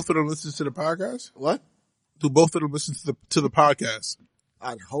 Well, do both of them listen to the podcast? what? Do both of them listen to the podcast?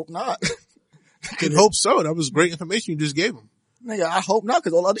 I hope not. I hope so. That was great information you just gave them. Nigga, I hope not,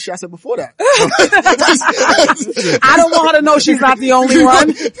 cause all the other shit I said before that. I don't want her to know she's not the only one.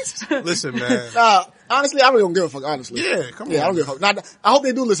 Listen, man. Nah, honestly, I really don't give a fuck, honestly. Yeah, come on. Yeah, I don't give a fuck. Nah, I hope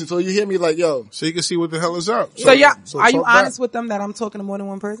they do listen, so you hear me like, yo. So you can see what the hell is up. So yeah, are you talk back. honest with them that I'm talking to more than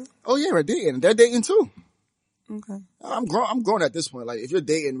one person? Oh yeah, we're dating. They're dating too. Okay. I'm grown at this point. Like, if you're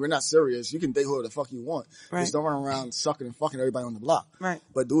dating, we're not serious. You can date whoever the fuck you want. Right. Just don't run around sucking and fucking everybody on the block. Right.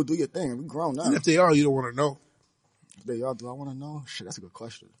 But do your thing. We grown now. And if they are, you don't want to know. If they are, do I want to know? Shit, that's a good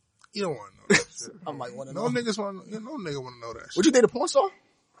question. You don't want to know that shit. I might want to No know. niggas want to, no nigga want to know that shit. Would you date a porn star?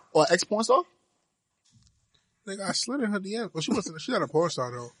 Or an ex-porn star? Nigga, I slid in her DM. Well, she's not a porn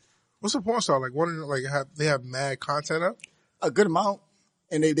star though. What's a porn star? Like, they have mad content up? A good amount.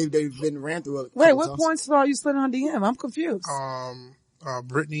 And they've been ran through it. Wait, what porn star are you slitting on DM? I'm confused.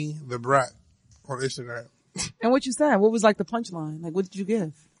 Brittany the Brat on Instagram. And what you said? What was like the punchline? Like, what did you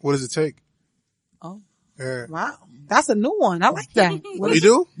give? What does it take? Oh, Yeah. wow. That's a new one. I like that. What You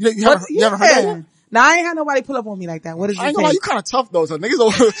do? You haven't heard that yet? Now, I ain't had nobody pull up on me like that. What did I you ain't gonna lie, you think? kind of tough though, so niggas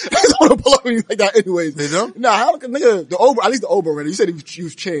don't want to pull up on you like that anyways. They don't? Nah, how, nigga, at least the Oberrender, you said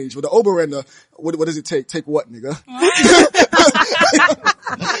you've changed, but the Oberrender, what does it take? Take what, nigga?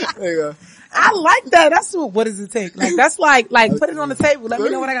 Nigga. I like that. That's what does it take? Like, that's like put it on the table. Let me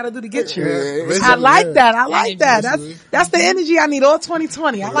know what I gotta do to get you. Yeah, I like that. I like Energy. that. That's the energy I need all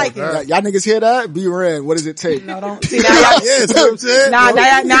 2020. I like it. Y'all niggas hear that? Be Ren, what does it take? No, don't see now. Y'all, Yeah, see what I'm saying? now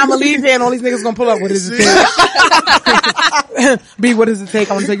I'm gonna leave here and all these niggas gonna pull up. What does it take? B, what does it take?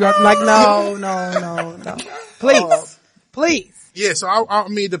 I want to take you out. I'm like, no. Please. Yeah, so I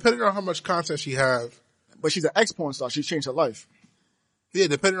mean, depending on how much content she have, But she's an ex-porn star. She's changed her life. yeah,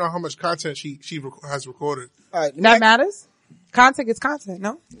 depending on how much content she has recorded. Alright. That matters. Content is content,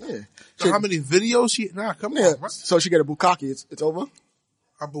 no? Yeah. So how many videos she, come Yeah. on. What? So she get a bukkake. It's over?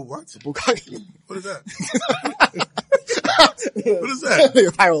 Abu what? Bukkake. What is that? What is that?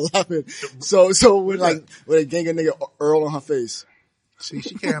 Nigga probably laughing. So when a gang of nigga Earl on her face. See,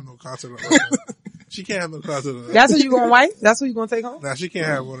 she can't have no content on that. She can't have no content on that. That's what you gonna wipe? That's what you gonna take home? Nah, she can't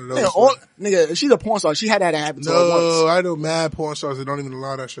have one of those. Nigga, if she's a porn star, she had that happen to her No, once. I know mad porn stars that don't even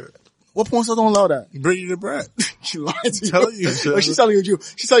allow that shit. What porn star don't allow that? Brittany the Brat. She lied to you. Telling you, Like, she's telling you.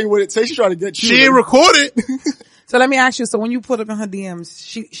 She's telling you what it takes. She's trying to get you. She ain't recorded. So let me ask you, so when you put up in her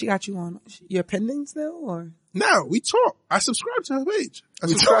DMs, she got you on your pending still or? No, we talk. I subscribe to her page. I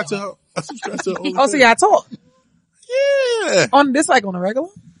subscribe to her. Oh, so y'all talk. Yeah. On this like on a regular?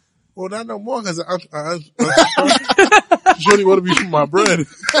 Well, not no more because I Shorty wanted me for my bread.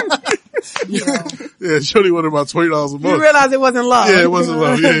 Yeah, Shorty wanted about $20 a month. You realize it wasn't love. Yeah, it wasn't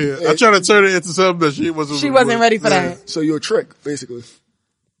love. Yeah. I tried to turn it into something that she wasn't ready for that. So you're a trick, basically.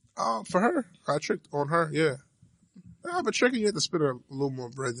 For her. I tricked on her, yeah. But tricking, you have to spend a little more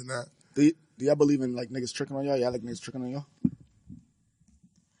bread than that. Do y'all believe in like niggas tricking on y'all? Y'all like niggas tricking on y'all?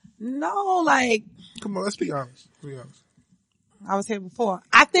 No, like, Come on, let's be honest. Be honest. I was here before.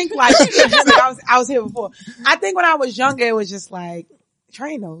 I think like, I was here before. I think when I was younger, it was just like,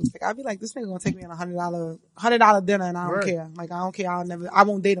 train those. Like, I'd be like, this nigga gonna take me on $100 dinner and I don't care. Like, I don't care. I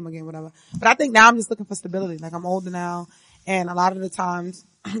won't date him again, whatever. But I think now I'm just looking for stability. Like, I'm older now and a lot of the times,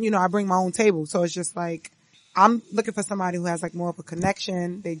 I bring my own table. So it's just like, I'm looking for somebody who has like more of a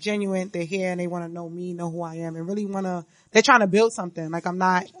connection. They're genuine. They're here and they want to know me, know who I am and really they're trying to build something. Like, I'm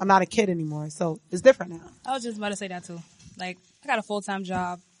not a kid anymore. So it's different now. I was just about to say that too. Like, I got a full-time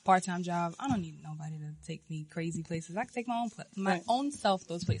job, part-time job. I don't need nobody to take me crazy places. I can take my own self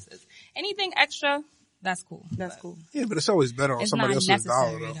those places. Anything extra, that's cool. That's cool. Yeah, but it's always better on It's somebody not else's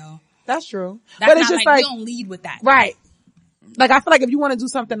dollar, necessary though. though. That's true. That's but it's not just like like, we don't lead with that. right. Like, I feel like if you want to do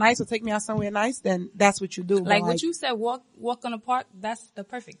something nice or take me out somewhere nice, then that's what you do. But Like what you said, walk on the park, that's the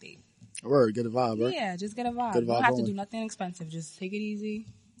perfect date. Word, get a vibe, right? Yeah, just get a vibe. Good You don't vibe have to going. do nothing expensive. Just take it easy.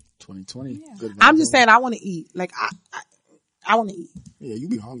 2020. Yeah. Good vibe I'm just going. saying I want to eat. Like, I want to eat. Yeah, you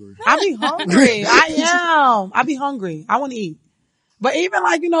be hungry. I be hungry. I am. I be hungry. I want to eat. But even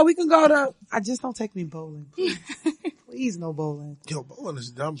like, we can go I just don't take me bowling. Please no bowling. Yo, bowling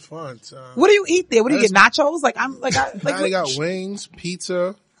is dumb fun, son. What do you eat there? What do you get? Nachos? Like, Now they got wings,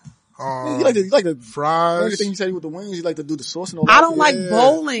 pizza, You like to fries. everything you said with the wings, you like to do the sauce and all that. I don't like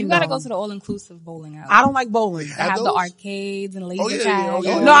bowling. You gotta though. go to the all-inclusive bowling alley. I don't like bowling. They have the those? arcades and laser Oh, yeah, tag. oh,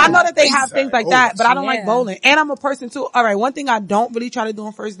 yeah. No, I know that they have things like Oh, that, but I don't like yeah. bowling. And I'm a person too. All right, one thing I don't really try to do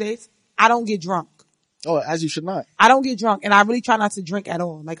on first dates, I don't get drunk. Oh, as you should not. I don't get drunk and I really try not to drink at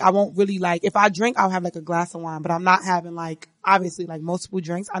all. Like I won't really if I drink, I'll have like a glass of wine, but I'm not having obviously multiple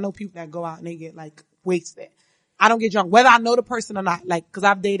drinks. I know people that go out and they get wasted. I don't get drunk, whether I know the person or not, cause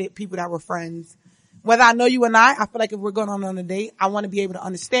I've dated people that were friends. Whether I know you or not, I feel like if we're going on a date, I want to be able to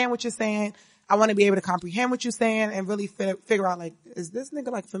understand what you're saying. I want to be able to comprehend what you're saying and really figure out like, is this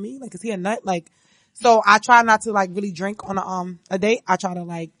nigga like for me? Like, is he a nut? Like, so I try not to like really drink on a date. I try to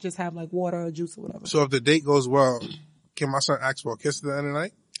like just have like water or juice or whatever. So if the date goes well, can my son ask for a kiss at the end of the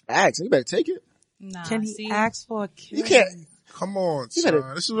night? Ask. You better take it. Nah, Can he ask for a kiss? You can't. Come on, You son.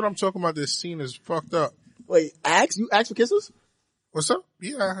 better- This is what I'm talking about. This scene is fucked up. Wait, ask? You ask for kisses? What's up?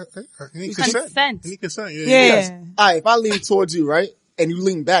 Yeah, he need Consent. consent. He need consent. Yeah. Yeah. Yes. Alright, if I lean towards you, right? And you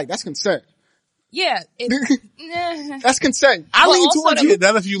lean back, that's consent. Yeah. That's consent. I Well, lean also towards the- you.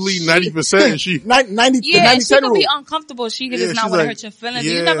 Not if you lean 90% and she. 90, Yeah, the and she 90% could rule. be uncomfortable. She could Yeah, just not she's want to like, hurt your feelings.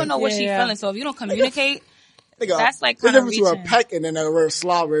 yeah. You never know what she's Yeah. feeling. So if you don't communicate, Nigga, that's like the kinda difference between a reaching. peck and then a real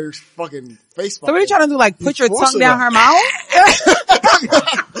slob where fucking face. So what are you trying to do? Like put your tongue forcing down her. her mouth?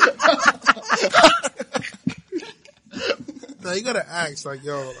 No, you gotta ask, like,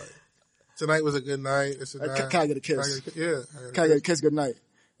 yo, like, tonight was a good night. It's a night. Can I get a kiss? Yeah. Can I get a kiss good night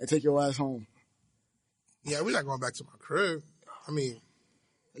and take your ass home? Yeah, we're not going back to my crib. I mean,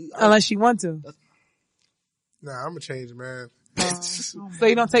 Unless you want to. nah, I'm a changed man. So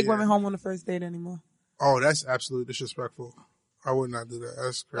you don't take Yeah. women home on the first date anymore. Oh, that's absolutely disrespectful. I would not do that.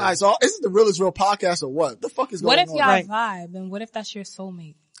 That's crazy. Alright, so is it the realest real podcast or what? The fuck is going what on? if y'all Right. vibe? And what if that's your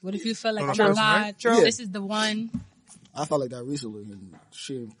soulmate? What if you feel like, On oh the my first God, night? True. this is the one? I felt like that recently and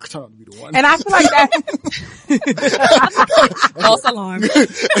she didn't turn out to be the one. And I feel like that. False alarm.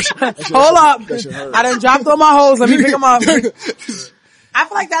 Hold up. That shit hurt. I done dropped all my hoes. Let me pick them up. I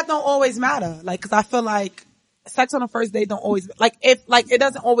feel like that don't always matter. Like, cause I feel like sex on the first date don't always, like, if, like, it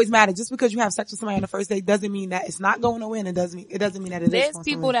doesn't always matter. Just because you have sex with somebody on the first date doesn't mean that it's not going to win. It doesn't mean that it is There's going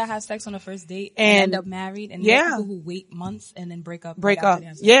people to win. that have sex on the first date And- and end up married, and yeah. there's people who wait months and then break up. Break right after up. they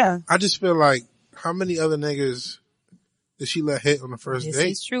have sex. Yeah. I just feel like, how many other niggas did she let hit on the first This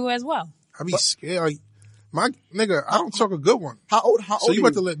date? is true as well. I be scared. Like, my nigga, I don't talk a good one. How old So are you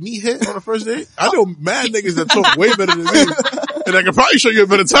about to let me hit on the first date? I know mad niggas that talk way better than me. And I can probably show you a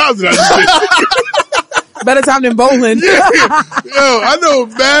better time than I just did. Better time than bowling. Yo, I know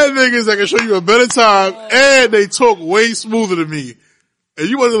mad niggas that can show you a better time and they talk way smoother than me. And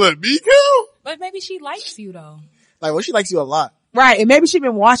you want to let me go? But maybe she likes you though. Like, well, she likes you a lot. Right. And maybe she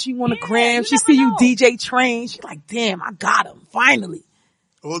been watching you on the Yeah, gram. you She never see you know. DJ train. She like, damn, I got him. Finally.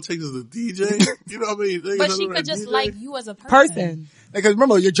 All it takes is a DJ. You know what I mean? Niggas But that she know could that just DJ. like you as a Person. Because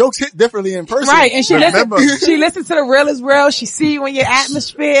remember, your jokes hit differently in person. Right. And she Remember- she listens to the real is real. She see you in your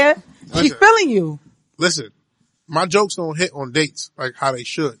atmosphere. She Listen. feeling you. Listen, my jokes don't hit on dates like how they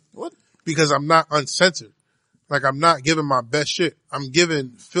should. What? Because I'm not uncensored. Like I'm not giving my best shit. I'm giving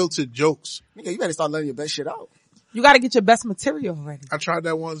filtered jokes. Nigga, you better start letting your best shit out. You got to get your best material ready. I tried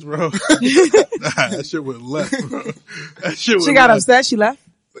that once, bro. That shit went left, bro. That shit went She got left. upset. She left.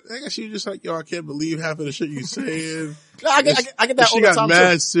 But I guess she just like, yo, I can't believe half of the shit you saying. No, I get that She all the got time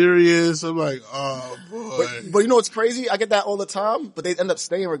mad too. serious. I'm like, oh boy. But you know what's crazy? I get that all the time, but they end up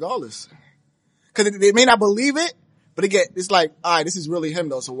staying regardless. Cause they may not believe it, but it's like, alright, this is really him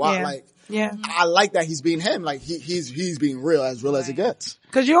though, so why, Yeah. like, Yeah. I like that he's being him, like he's being real as it gets.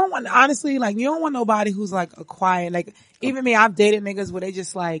 Cause you don't want, honestly, like, you don't want nobody who's like a quiet, like, even me, I've dated niggas where they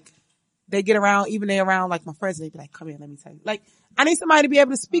just like, they get around, even they around like my friends, they be like, come here, let me tell you. Like, I need somebody to be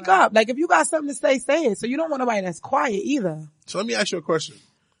able to speak up. Like, if you got something to say it. So you don't want nobody that's quiet either. So let me ask you a question.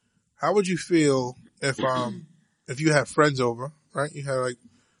 How would you feel if you had friends over, right? You had like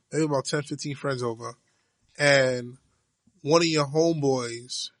maybe about 10, 15 friends over and one of your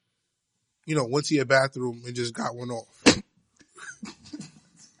homeboys, you know, went to your bathroom and just got one off.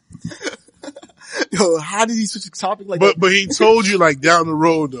 Yo, how did he switch the topic like that? But he told you like down the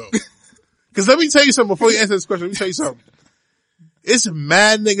road though. Cause let me tell you something before you answer this question. Let me tell you something. It's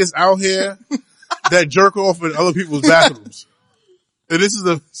mad niggas out here that jerk off in other people's bathrooms. And this is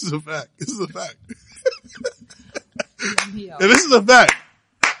a fact. This is a fact. Yo. And this is a fact.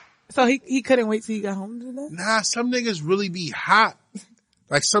 So he couldn't wait till he got home to do that? Nah, some niggas really be hot.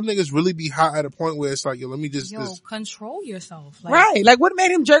 Like some niggas really be hot at a point where it's like, yo, let me just, Yo, control yourself. Like, Right. Like, what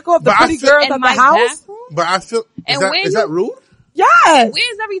made him jerk off the But I pretty feel- girls in at the my house? bathroom? but I feel, And is where that you- rude? Yes.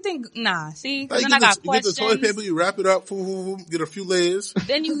 Where's everything? Nah, see? 'Cause Like, then I got you get the toilet questions. paper, you wrap it up, get a few layers.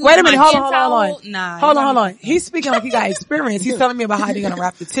 Then you Wait a minute, my hold hand on. towel. Nah. Hold you on. gotta- He's speaking like he got experience. He's telling me about how they're gonna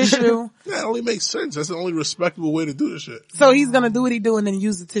wrap the tissue. Yeah, it only makes sense. That's the only respectable way to do this shit. So he's gonna do what he do and then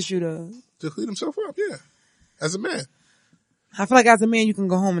use the tissue To clean himself up, yeah. As a man. I feel like as a man you can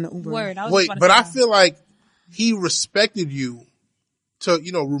go home in the Uber. Word. I was Wait, just about to but say I that. feel like he respected you to,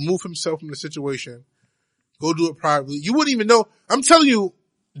 you know, remove himself from the situation. Go do it privately. You wouldn't even know. I'm telling you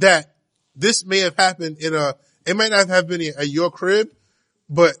that this may have happened it might not have been at your crib,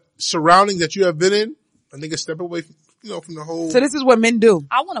 but surroundings that you have been in, a nigga step away from the whole. So this is what men do.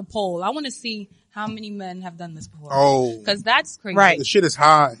 I want a poll. I want to see how many men have done this before. Oh. Because that's crazy. Right. The shit is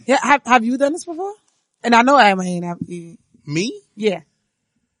high. Yeah, have you done this before? And I know I ain't have. Me? Yeah.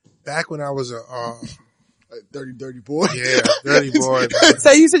 Back when I was a, Like dirty boy. yeah, dirty boy. Man.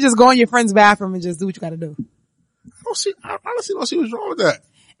 So you should just go in your friend's bathroom and just do what you got to do. I honestly don't see what's wrong with that.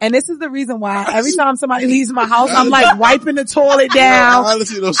 And this is the reason why every time somebody leaves my house, I'm like wiping the toilet down. I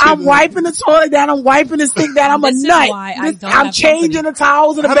honestly don't see I'm that. wiping the toilet down. I'm wiping the sink down. I'm This a is nut. why I don't I'm have changing company. the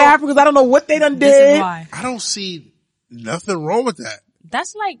towels in the bathroom because I don't know what they done This did. is why. I don't see nothing wrong with that.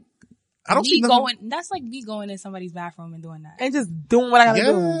 That's like I don't see nothing. that's like me going in somebody's bathroom and doing that. And just doing what I gotta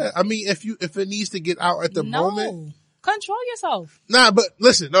do. Yeah, I mean, if it needs to get out at the moment, Control yourself. nah. But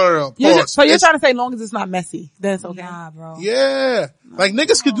listen, no. You're Pause. just, so you're It's- trying to say long as it's not messy, then it's okay. Nah, bro. yeah, like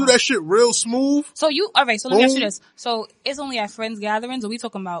niggas could do that shit real smooth. So alright, so let me ask you Boom. this. So it's only at friends gatherings, or we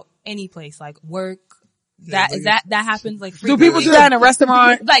talking about any place, like work? Yeah, That happens like Do frequently? people do that in a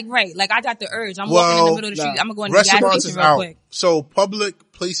restaurant? Like, right, like I got the urge. I'm walking in the middle of the street. I'm gonna go in the gas Restaurants station is real out, quick. so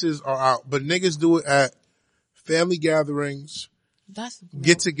public places are out, but niggas do it at family gatherings, That's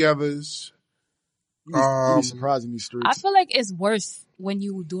get-togethers. You'd be surprised in these streets. I feel like it's worse when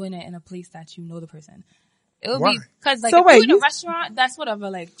you doing it in a place that you know the person. It would Why? be, cause like So if wait, you in a you- restaurant, that's whatever,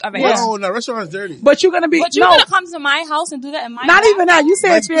 like, alright. Yeah. No, restaurant is dirty. But you're gonna be, But you're no, gonna come to my house and do that in my not house? even that. You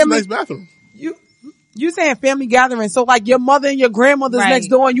saying family, nice bathroom. you saying family gathering. So like your mother and your grandmother's Right. next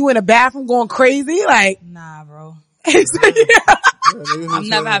door and you in a bathroom going crazy, like, Nah, bro. yeah. I'm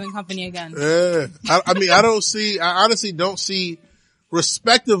never having company again. Yeah, I mean, I honestly don't see.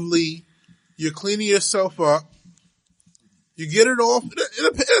 Respectively, you're cleaning yourself up. You get it off.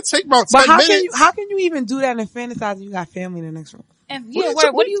 It'll take about 10 But minutes. how can you even do that and fantasize and you got family in the next room? And What yeah,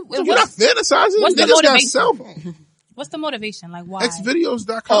 you- what do you, You're not fantasizing. what's the Niggas got motivation? cell phone. what's the motivation? Like why?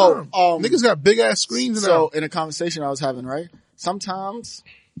 Xvideos.com. Niggas got big ass screens So now. in a conversation I was having, right? Sometimes,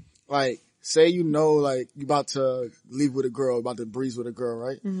 like, say like you about to leave with a girl, about to breeze with a girl,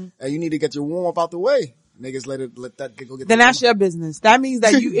 right? Mm-hmm. And you need to get your warm up out the way. Niggas let that go get. Then the that's your business. That means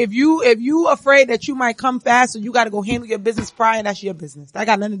that if you afraid that you might come fast, so you got to go handle your business prior. That's your business. That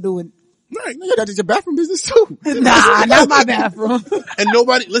got nothing to do with. Right, nigga, that's your bathroom business too. Nah, not my bathroom. And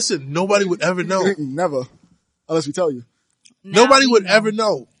nobody would ever know. Never, unless we tell you. Now Nobody we would know. ever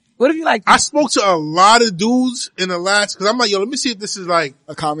know. What if you like? I spoke to a lot of dudes in the last, cause I'm like, yo, let me see if this is like,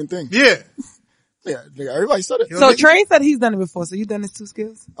 A common thing. yeah. Yeah, nigga, everybody said it. Yo, So nigga, Trey said he's done it before. So you done this 2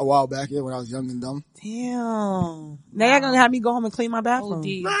 skills? A while back, yeah, when I was young and dumb. Damn. Now you're gonna have me go home and clean my bathroom. OD.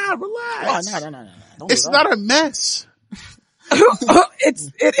 nah, relax. No. Don't do It's that. not a mess. it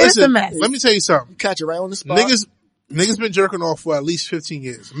is Listen, a mess. let me tell you something. Catch it right on the spot. Niggas been jerking off for at least 15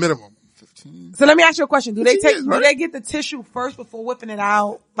 years, minimum. So let me ask you a question. Do they Yes, right? do they get the tissue first before whipping it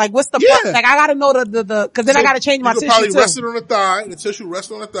out? Like what's the Yeah. like I gotta know the cause then I gotta change my you could tissue probably too. rest it on the thigh, the tissue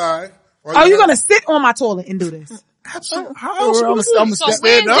rest on the thigh. Oh, you're gonna sit on my toilet and do this? Absolutely. How I'm else gonna would you do So it?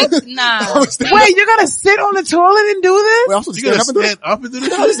 where's Stand up? the, nah. Wait, you're gonna sit on the toilet and do this? Wait, I'm supposed to You stand gotta up and do stand up and do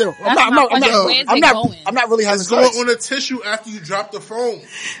this? this? I'm That's my question. Where's it going? I'm not really having It's going sex. on the tissue after you drop the phone.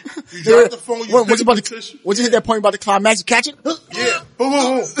 You drop the phone, you Once pick you up about the to, tissue. once you hit that point about the climax, you catch it. Yeah. Boom,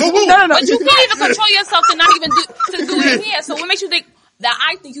 boom, boom, boom, boom. No. But you can't even control yourself to not even do it here. So what makes you think that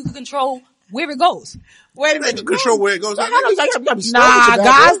I think you can control where it goes? Wait a They minute. can control where it goes. Nah,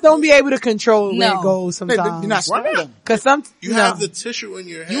 guys don't be able to control where No. it goes sometimes. You're not smart. Cause some You have the tissue in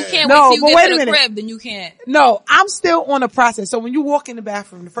your head. You can't No, wait till but you wait get a to the minute. crib, then you can't. No, I'm still on the process. So when you walk in the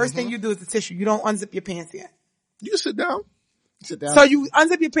bathroom, the 1st thing you do is the tissue. You don't unzip your pants yet. You can sit down. Sit down. So you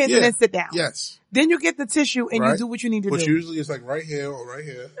unzip your pants and then sit down. Yes. Then you get the tissue and Right. you do what you need to Which do. usually is like right here or right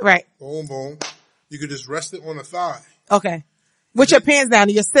here. Right. Boom, boom. You could just rest it on the thigh. Okay. With your pants down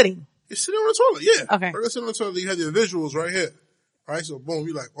and you're sitting. You're sitting on the toilet, yeah. Okay. You're sitting on the toilet, you have your visuals right here. Alright, so boom,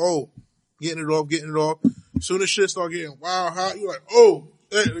 you're like, oh, getting it off. Soon as shit start getting wild hot, you're like, oh,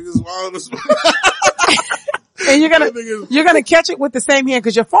 hey, niggas wild as And Niggas- you're gonna catch it with the same hand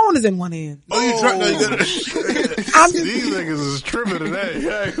because your phone is in one hand. Oh, you drop, no, you gotta, These niggas is tripping today.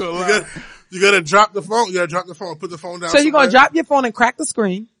 I ain't gonna lie. you gotta drop the phone. You gotta drop the phone, put the phone down. So you're gonna somewhere. drop your phone and crack the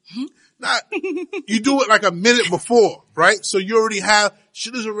screen. Not, you do it like a minute before, right? So you already have,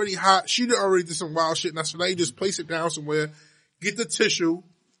 shit is already hot. She done already did some wild shit. Now, so now you just place it down somewhere, get the tissue,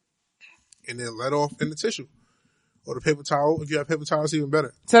 and then let off in the tissue. Or the paper towel. If you have paper towel, it's even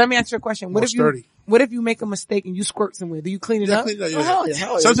better. So let me ask you a question. More sturdy. What if you make a mistake and you squirt somewhere? Do you clean it Yeah, up? clean it up, Oh, hell yeah.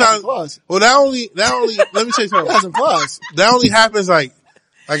 That's Sometimes, plus. well, that only, let me tell you something. That's a plus. That only happens like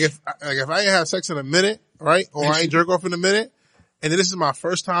if I ain't have sex in a minute, right? Or I ain't jerk off in a minute, and then this is my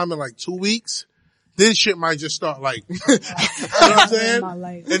first time in like 2 weeks, then shit might just start like, you know what I'm saying? My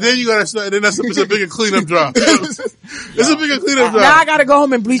life. And then you gotta start, and then it's a bigger cleanup job. It's a bigger cleanup job. Now I gotta go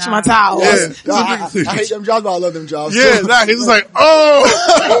home and bleach my towels. Yeah, it's a God, bigger I cleanup hate them jobs, but I love them jobs. Yeah, exactly. It's like,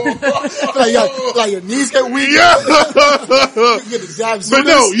 oh! like your knees get weak. Yeah. You get the jab But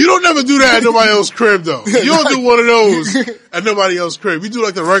no, you don't never do that at nobody else's crib though. You don't do one of those at nobody else's crib. You do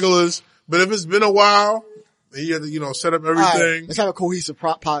like the regulars, but if it's been a while, and you have to, you know, set up All right, everything. let's have a cohesive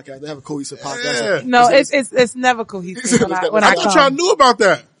podcast. They have a cohesive podcast. Yeah. No, it's never cohesive when I I thought y'all come. knew about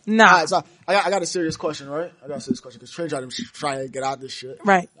that. Nah. All right, so I got a serious question, right? I got a serious question because Trey tried to try to get out of this shit.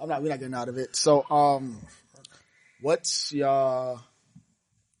 Right. We're not getting out of it. So, what's your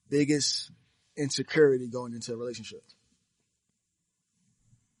biggest insecurity going into a relationship?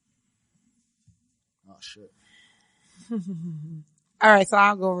 Oh shit. All right, so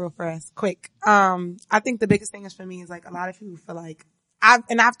I'll go real fast, quick. I think the biggest thing is for me is like a lot of people feel like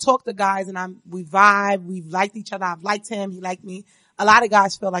I've talked to guys and we vibe, we've liked each other, I've liked him, he liked me. A lot of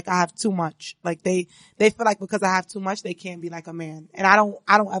guys feel like I have too much. Like they feel like because I have too much, they can't be like a man. And I don't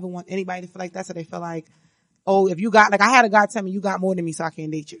ever want anybody to feel like that. So they feel like, oh, if you got, like I had a guy tell me you got more than me, so I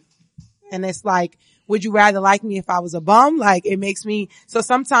can't date you. And it's like, would you rather like me if I was a bum? Like it makes me, so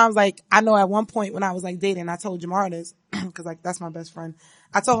sometimes like I know at one point when I was like dating, I told Jamara this, cause like that's my best friend.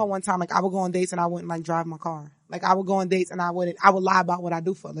 I told her one time like I would go on dates and I wouldn't like drive my car. Like I would go on dates and I would lie about what I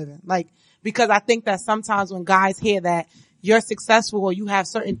do for a living. Like, because I think that sometimes when guys hear that you're successful or you have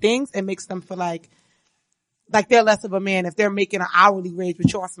certain things, it makes them feel like they're less of a man if they're making an hourly wage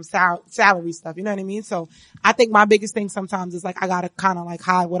but you're on some salary stuff. You know what I mean? So I think my biggest thing sometimes is like I gotta kind of like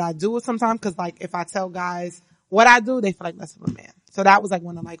hide what I do sometimes because like if I tell guys what I do, they feel like less of a man. So that was like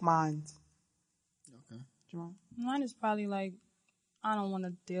one of like mine. Okay. Jerome? Mine is probably like, I don't want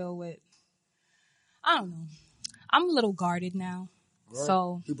to deal with, I don't know. I'm a little guarded now. Right.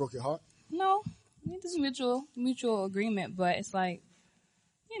 So, He broke your heart? no, this is mutual agreement, but it's like,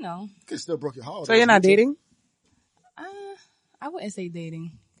 you know, You could still broke your heart. So you're not dating? I wouldn't say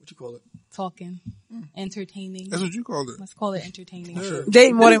dating, What you call it? talking, entertaining. That's what you called it. Let's call it entertaining. Yeah.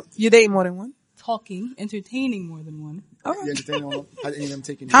 You dating more than one? Talking, entertaining more than one. You entertaining on them? How any of them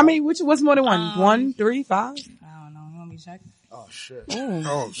taking you How out? many, what's more than one? 1, 3, 5? I don't know. You want me to check? Oh shit.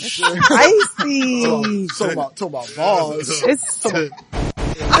 Oh shit. Spicy. Talk about balls. It's Talk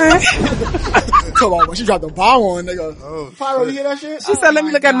about when she dropped the bomb on nigga. Oh, Pyro, you hear that shit? She said, let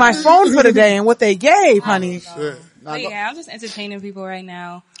me look at my phone for the day and what they gave, honey. shit. Nah, But go- yeah, I'm just entertaining people right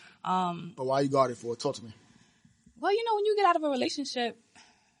now. But why you guarded for? Talk to me. Well, you know, when you get out of a relationship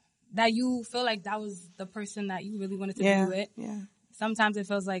that you feel like that was the person that you really wanted to Yeah. be with, Yeah. sometimes it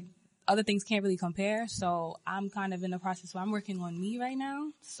feels like other things can't really compare. So I'm kind of in the process where I'm working on me right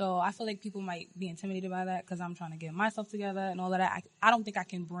now. So I feel like people might be intimidated by that because I'm trying to get myself together and all of that. I don't think I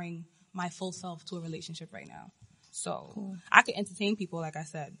can bring my full self to a relationship right now. So I could entertain people, like I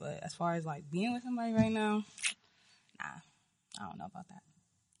said, but as far as like being with somebody right now, nah, I don't know about that.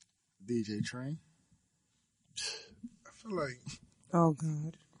 DJ Train. I feel Oh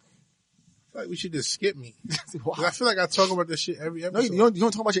God. like we should just skip me. Wow. 'Cause I feel like I talk about this shit every No, episode. you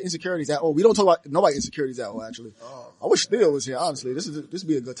don't talk about your insecurities at all. We don't talk about nobody insecurities at all, actually. I wish Theo was here, honestly. This would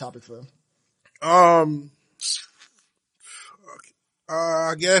be a good topic for him.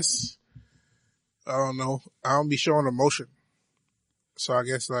 I guess, I don't know. I don't be showing emotion. So I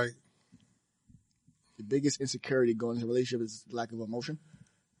guess like, The biggest insecurity going into a relationship is lack of emotion.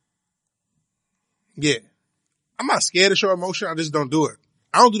 yeah. I'm not scared to show emotion. I just don't do it.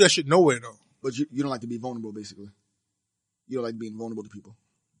 I don't do that shit nowhere though. But you don't like to be vulnerable, basically. You don't like being vulnerable to people.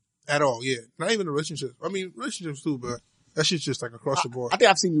 At all, yeah. Not even in relationships. I mean, relationships too, but that shit's just like across the board. I think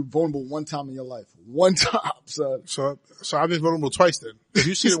I've seen you vulnerable one time in your life. One time, son. So I've been vulnerable twice then. If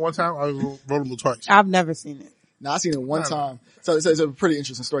you seen it one time, I've been vulnerable twice. I've never seen it. Now I seen it one time. So it's a pretty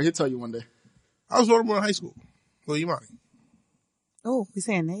interesting story. He'll tell you one day. I was vulnerable in high school. Well, you might. Oh, we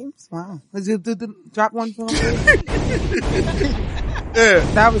saying names? Wow. Let's do drop one for him. Yeah,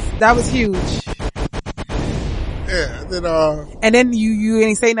 That was huge. yeah. Then, And then you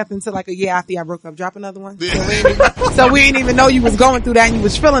ain't say nothing until like a year after y'all broke up. Drop another one. So we didn't even know you was going through that and you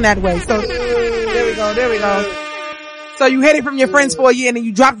was feeling that way. So there we go. So you hid it from your friends for a year and then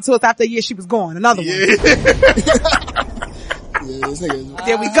you dropped it to us after a year she was gone. Another one. Yeah, this nigga.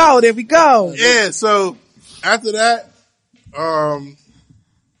 There we go. yeah, so after that, I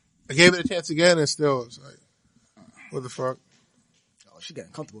gave it a chance again and still it's like, what the fuck? Oh, she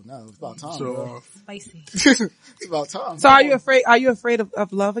getting comfortable now. It's about time. So, bro. Spicy. It's about time. So are you afraid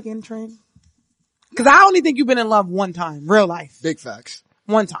of love again, Train? Cause I only think you've been in love one time, real life. Big facts.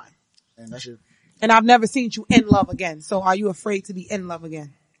 One time. And that shit. And I've never seen you in love again. So are you afraid to be in love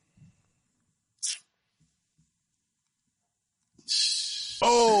again?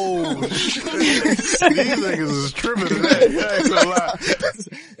 Oh, shit. These niggas is tripping today. I ain't gonna lie. That's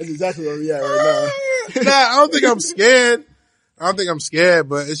exactly where we at right now. Nah, I don't think I'm scared.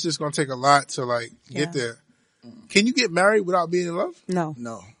 But it's just gonna take a lot to like get there. Can you get married without being in love? No.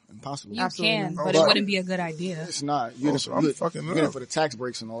 No, impossible. You Absolutely can, not. but it wouldn't be a good idea. It's not. You're so I'm fucking in up. for the tax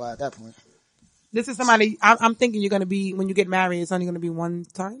breaks and all that at that point. This is somebody, I'm thinking you're going to be, when you get married, it's only going to be one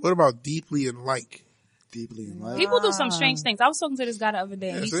time. What about deeply and like? Deeply in life. People do some strange things. I was talking to this guy the other day,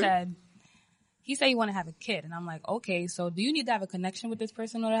 and That's it? he said he want to have a kid, and I'm like, okay, so do you need to have a connection with this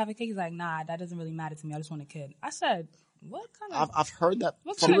person in order to have a kid? He's like, nah, that doesn't really matter to me. I just want a kid. I said, what kind of? I've heard that.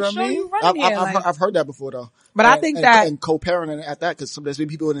 What from- kind of show you running here? Like, I've heard that before though. But I think that- and co-parenting at that, because there's been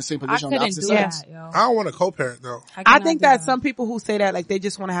people in the same I position on the couldn't opposite do sides. that, yo. I don't want a co-parent though. I cannot think do that some people who say that, like, they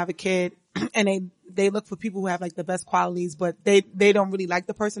just want to have a kid and they look for people who have like the best qualities, but they don't really like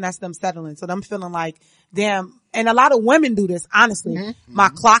the person. That's them settling. So them feeling like, damn. And a lot of women do this, honestly. My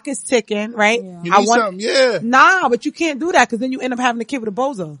clock is ticking, right? Yeah. You need something, yeah. Nah, but you can't do that because then you end up having a kid with a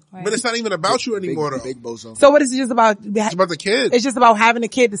bozo. Right. But it's not even about you anymore though. Big bozo. So what is it just about? It's about the kid. It's just about having a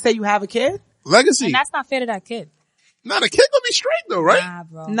kid to say you have a kid? Legacy. And that's not fair to that kid. Not a kid gonna be straight though, right? Nah,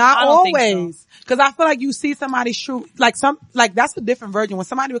 bro. Not I don't think so. always. Cause I feel like you see somebody shoot, like that's a different version. When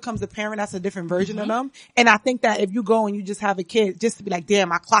somebody becomes a parent, that's a different version of them. And I think that if you go and you just have a kid, just to be like, damn,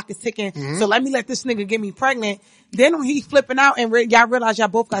 my clock is ticking. So let me let this nigga get me pregnant. Then when he's flipping out and y'all realize y'all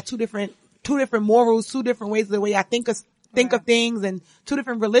both got two different morals, two different ways of the way I think of things and two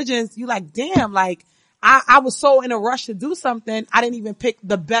different religions, you like, damn, like, I was so in a rush to do something, I didn't even pick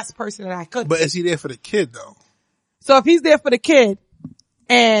the best person that I could. But is he there for the kid though? So if he's there for the kid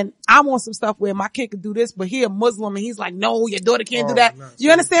and I want some stuff where my kid could do this, but he a Muslim and he's like, no, your daughter can't do that. no,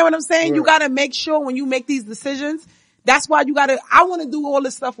 You understand what I'm saying? Right. You gotta make sure when you make these decisions, that's why I want to do all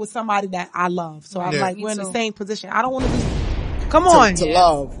this stuff with somebody that I love. So I'm Yeah. like, Me we're in the too. same position. I don't want to do, come on. To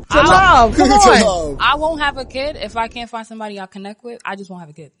love. To love. Come To on. love. I won't have a kid if I can't find somebody I connect with. I just won't have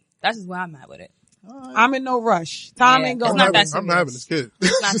a kid. That's just where I'm at with it. I'm in no rush. Time Yeah, ain't it's going. not that I'm serious. having this kid.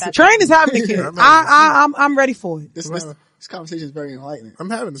 It's not that Train is having a kid. I'm ready for it. This conversation is very enlightening. I'm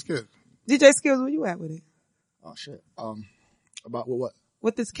having this kid. DJ Skills, where you at with it? Oh shit. About what?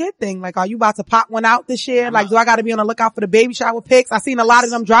 With this kid thing, like, are you about to pop one out this year? Like, do I got to be on the lookout for the baby shower pics? I seen a lot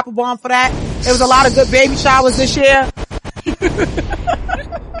of them drop a bomb for that. There was a lot of good baby showers this year.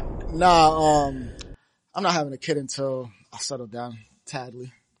 Nah, I'm not having a kid until I settle down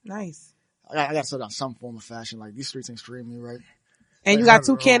tadly. Nice. I got to settle down some form of fashion. Like, these streets ain't screaming me, right? And you Like, got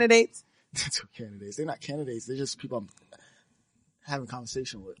two not at all. candidates. Two candidates. They're not candidates. They're just people I'm having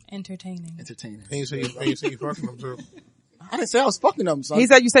conversation with, entertaining. entertaining. And you say you fucking them too. I didn't say I was fucking them, son. He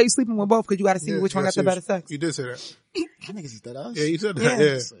said you say you sleeping with both because you got to see which one got the seriously. better sex. You did say that. I niggas is dead ass. Yeah, you said that.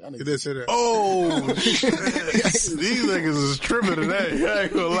 Yeah. Yeah, you did say that. Oh, shit. These niggas is tripping today. I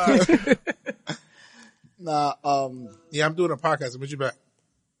ain't gonna lie. Nah, Yeah, I'm doing a podcast. I'll put you back.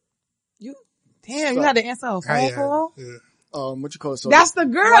 Damn, you had to answer a phone Yeah. call? Yeah. what you call it? So That's the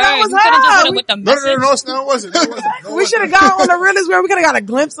girl. That Word, was you could've just did it her. with the No, message. it wasn't. That wasn't. We should have got on the realest where we could have got a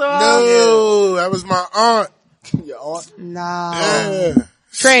glimpse of her. No, that was my aunt. your aunt. Nah. Yeah.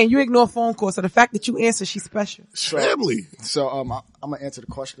 Train, you ignore phone calls. So the fact that you answer, she's special. Family. So, I'm gonna answer the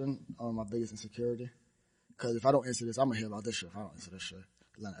question on my biggest insecurity. Cause if I don't answer this, I'm gonna hear about this shit. If I don't answer this shit,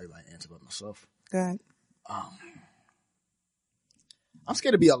 let everybody answer but myself. Good. I'm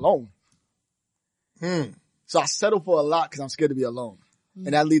scared to be alone. So I settle for a lot because I'm scared to be alone.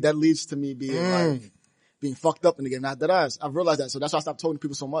 And that leads to me being fucked up in the game. Not that I've realized that. So that's why I stopped talking to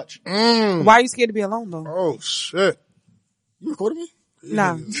people so much. Why are you scared to be alone though? Oh shit. You recording me?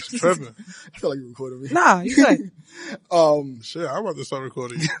 Nah. It's tripping. I feel like you recorded me. Nah, you good. Shit, I'm about to start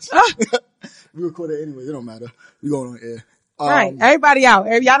recording. We recorded anyway. It don't matter. We going on air. Right. Everybody out.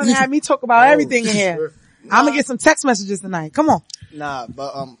 Y'all don't have me talk about everything in here. I'm gonna get some text messages tonight. Come on. Nah,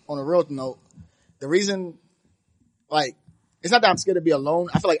 but on a real note, the reason, like, it's not that I'm scared to be alone.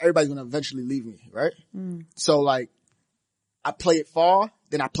 I feel like everybody's gonna eventually leave me, right? So like, I play it far,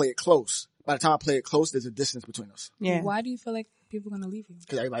 then I play it close. By the time I play it close, there's a distance between us. Yeah. Why do you feel like people are gonna leave you?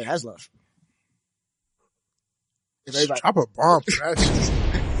 Because everybody has love. If everybody, Drop a bomb for that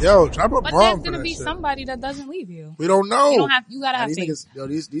shit. Yo, drop a But bomb there's for gonna that be shit. somebody that doesn't leave you. We don't know. You gotta have these faith. niggas, yo,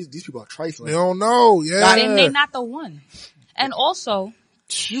 these people are trifling. We don't know. Yeah. They're not the one. And also,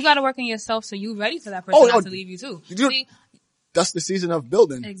 you gotta work on yourself so you ready for that person Oh, not oh, to leave you too. you- See? That's the season of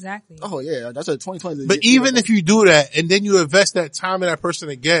building. Exactly. Oh yeah, that's what 2020. But even if you do that and then you invest that time in that person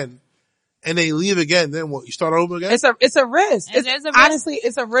again and they leave again, then what? You start over again? It's a risk. It is a risk. Honestly,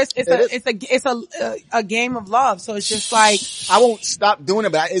 it's a risk. It's a game of love. So it's just like, I won't stop doing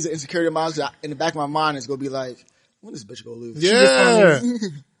it, but it's an insecurity of mine. 'Cause in the back of my mind, it's gonna be like, when this bitch gonna leave? Yeah.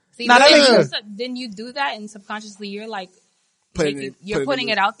 See, Nah, that then makes you- sense. then you do that and subconsciously you're like, Putting you're putting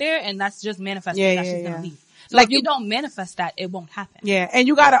it out there and that's just manifesting Yeah, that yeah, she's gonna yeah. leave. So Like if you you- don't manifest that, it won't happen. Yeah, and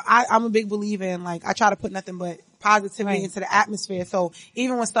you gotta, I'm a big believer in like, I try to put nothing but positivity Right. into the atmosphere. So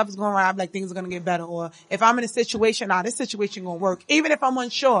even when stuff is going wrong, I'm like, things are gonna get better. Or if I'm in a situation, this situation gonna work. Even if I'm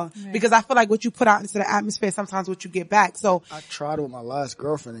unsure, because I feel like what you put out into the atmosphere, sometimes what you get back. So, I tried it with my last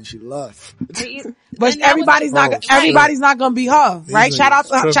girlfriend and she left. but everybody's not, shit. everybody's not gonna be her, right? niggas Shout out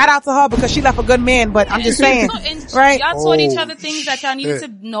to her, tripping. shout out to her because she left a good man, but I'm just saying, So, and right? y'all taught each Oh, other things that y'all needed to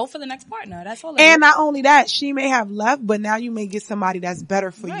shit. know for the next partner. That's all. It And is. not only that, she may have left, but now you may get somebody that's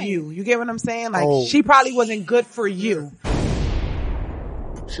better for Right. you. You get what I'm saying? Like, Oh. she probably wasn't good for you.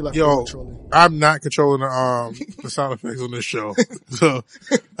 She left Yo, prematurely. I'm not controlling the sound effects on this show. So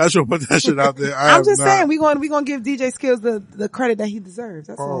I should put that shit out there. I'm just saying, we gonna give DJ Skills the credit that he deserves.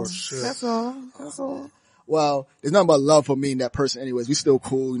 That's Oh, all. shit. That's all. That's all. Well, there's nothing but love for me and that person anyways. We still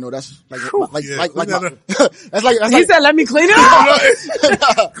cool, you know, that's like, Yeah, clean that's like, He said, "Let me clean it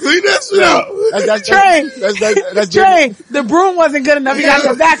up." clean that shit up. that's Train. that's Train. The broom wasn't good enough. You got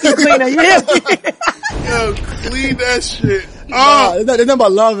the vacuum cleaner. You hear me? Yo, clean that shit Nah, up. there's nothing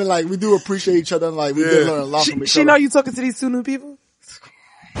but love and like, we do appreciate each other and like, we did learn a lot from each She other. know you talking to these two new people.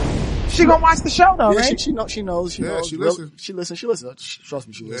 She gonna watch the show though, Yeah, right? she knows. Yeah, knows. she Real- listens. She listens. Trust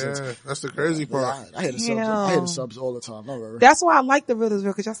me, she listens. Yeah, that's the crazy part. I hear the subs. Damn. I hear the subs all the time. Don't worry. That's why I like the real is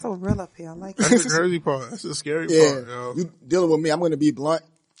real because y'all so real up here. I like it. That's the crazy part. That's the scary Yeah, part, yo. you dealing with me. I'm going to be blunt.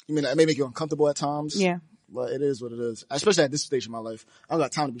 I mean, it may make you uncomfortable at times. Yeah. But it is what it is. Especially at this stage of my life. I don't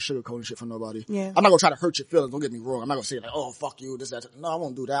got time to be sugarcoating shit for nobody. Yeah. I'm not going to try to hurt your feelings. Don't get me wrong. I'm not going to say like, oh, fuck you, this, that. No, I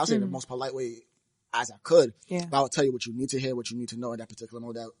won't do that. I'll say it the most polite way as I could. Yeah. But I will tell you what you need to hear, what you need to know in that particular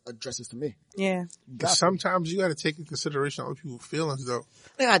moment that addresses to me. Yeah. Sometimes you got to take in consideration other people's feelings, though.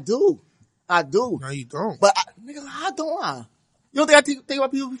 Yeah, I do. No, you don't. But nigga, how don't I? You don't think I think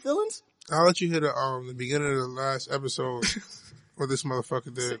about people's feelings? I'll let you hear the beginning of the last episode what this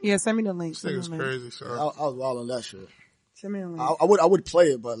motherfucker did. Yeah. Send me the link. This Send me nigga's the link. crazy, so. I was wild on that shit. Send me the link. I would play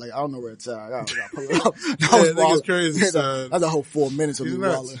it, but like I don't know where it's at. I gotta pull it up. That Yeah, was nigga's wild. crazy, son. That's a whole 4 minutes of He's me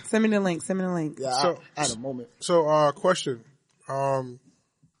nuts. wilding. Send me the link. Send me the link. Yeah, So- I had a moment. So, question.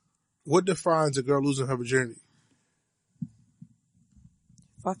 What defines a girl losing her virginity?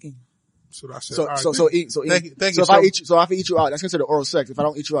 Fucking. So I said, So all right, so thank you. eat. Thank you. So if I eat you, so if I eat you out, that's considered oral sex. If I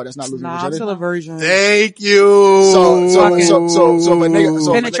don't eat you out, that's not losing Nah, I'm virginity. still a virgin. Thank you. So if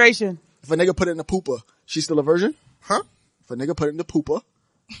a Penetration. nigga, if a nigga put it in the pooper, she's still a virgin. Huh? If a nigga put it in the pooper,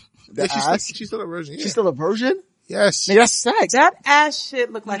 the Yeah, ass, she's still a virgin. Yeah. she's still a virgin. Yes. Nigga, that's sex. That ass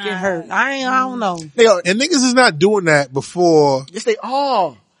shit look like it Nah. hurt. I don't know. Nigga, And niggas is not doing that before. yes they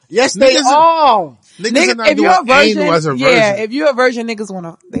are. Yes they Niggas- are. Niggas are not if doing you're a virgin, anal as a virgin. yeah, if you're a virgin,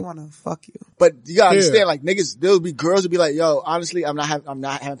 niggas they wanna fuck you. But you gotta Yeah. understand, like niggas, there'll be girls who be like, "Yo, honestly, I'm not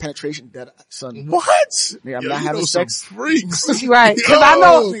having penetration." That son, What? Nigga, I'm Yo, not you having know some sex. freaks. Right? Because I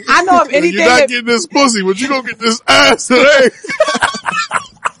know if anything, You're not if- getting this pussy, but you gonna get this ass today.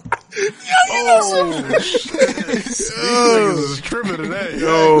 Oh, shit. These niggas is tripping today.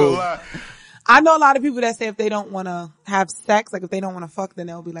 Yo. I know a lot of people that say if they don't want to have sex, like if they don't want to fuck, then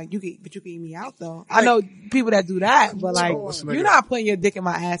they'll be like, you can eat me out though. I know people that do that, but like, Toast, nigga. you're not putting your dick in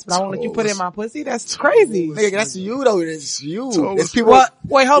my ass, but I won't let you put it in my pussy. That's crazy. Nigga, that's you though. It's you. Toast. It's people. Well,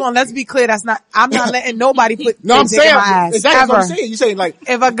 wait, hold on. Let's be clear. I'm not letting nobody put No, their I'm dick saying in my ass. exactly what I'm ever. saying. You saying like,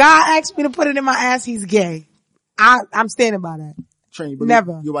 If a guy asks me to put it in my ass, he's gay. I'm standing by that. Train, you believe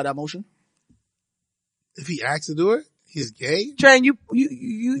Never. you about that motion? If he asks to do it, he's gay? Train, you.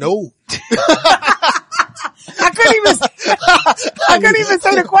 No. I couldn't even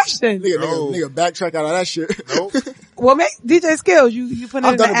say the question. Nigga, backtrack out of that shit. Nope. Well, DJ Skills, you put it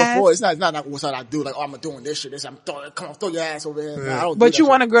I've in done the it ass. before. It's not what's that I do. Like, oh, I'm doing this shit. I'm come on, throw your ass over here. Nah, I don't do But that you shit.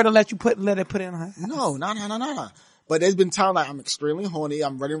 want a girl to let it put it in her ass. No. But there's been times like I'm extremely horny.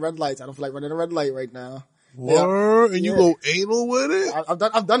 I'm running red lights. I don't feel like running a red light right now. Word? And you Yeah. go anal with it?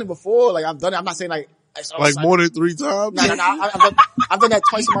 I've done it before. Like I've done it. I'm not saying like it's Like more than 3 times? No. I've done that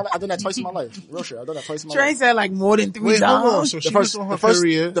twice in my life. I've done that twice in my life. Real shit. I've done that twice in my Train life. said like more than 3 Wait, hold on. times. So The she first- was on her the first-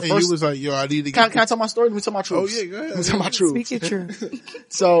 period, the and first- you was like, yo, I need to Can get... I tell my story? Let me tell my truth. Oh, yeah, go ahead. Let me tell my truth. Speak your truth.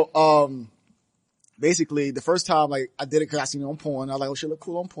 So, basically the first time like I did it cause I seen it on porn. I was like, oh, she look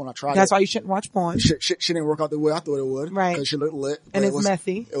cool on porn. I tried That's it. why you shouldn't watch porn. Shit didn't work out the way I thought it would. Right. Cause she looked lit. but And it it's was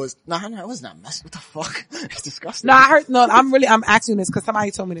messy. It was, no, it was not messy. What the fuck? It's disgusting. No, I'm asking this because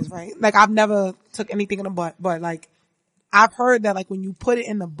somebody told me this, right? Like I've never took anything in the butt, but like I've heard that like when you put it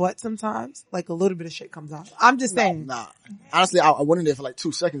in the butt sometimes, like a little bit of shit comes out. I'm just saying. Nah. Honestly, I went in there for like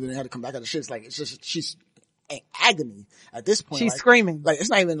 2 seconds and then had to come back out of shit. It's like, it's just, she's in agony at this point. She's like, screaming. Like, it's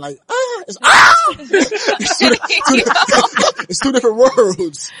not even like, It's it's two different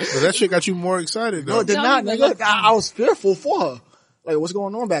worlds. But that shit got you more excited though. No, it did Don't not, even nigga. look I was fearful for her. Like, what's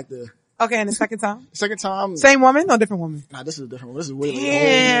going on back there? Okay, and the second time? Second time. Same woman or different woman? Nah, this is a different one. This is way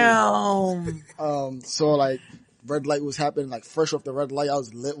Damn. So like, red light was happening. Like, fresh off the red light, I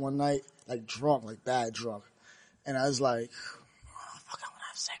was lit one night, like drunk, like bad drunk. And I was like, oh, fuck, I want to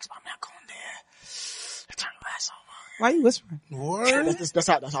have sex, but I'm not going there. Turn your ass over. Why are you whispering? What? That's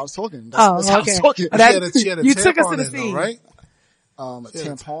how I was talking. That's Oh, how I was okay. talking. She had a You took us tampon to the in, though, scene. right? A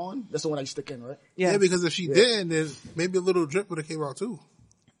tampon. That's the one that you stick in, right? Yeah, because if she didn't, then maybe a little drip would have came out too.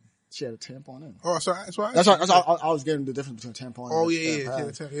 She had a tampon in. Oh, so That's why I was getting the difference between a tampon. Oh,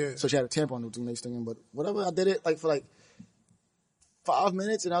 and yeah. So she had a tampon with the next thing in, but whatever. I did it like for like 5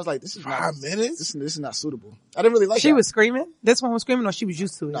 minutes, and I was like, "This is 5 minutes? This is not suitable." I didn't really like. She that. was screaming? This one was screaming or she was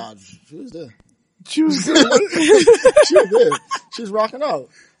used to it? Nah, she was there. She was good with it. She was there. She was rocking out.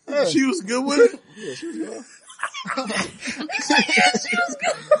 Yeah. She was good with it. Yeah, she was good.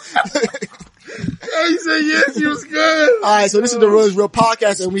 Oh, you said yes, she was good. All right, so this is the Real is Real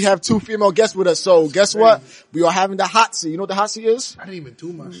podcast, and we have 2 female guests with us. So guess what? We are having the hot seat. You know what the hot seat is? I didn't even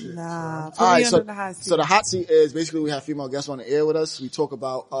do my shit. Nah. Put All me right, so under the hot seat. the hot seat is basically we have female guests on the air with us. We talk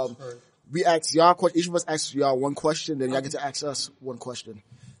about we ask y'all each of us asks y'all one question, then y'all get to ask us one question.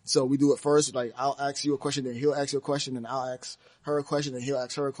 So we do it first, like I'll ask you a question, then he'll ask you a question, then I'll ask her a question, then he'll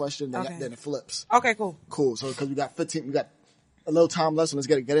ask her a question, then Okay. then it flips. Okay, cool. Cool. So because we got a little time left, so let's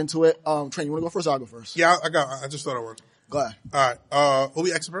get into it. Trent, you want to go first? Or I'll go first. Yeah, I just thought I would. Go ahead. All right. Will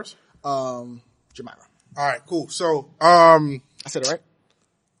we exit first? Jamira. All right, cool. So, I said it right.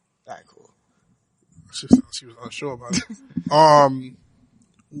 All right, cool. she was unsure about it. I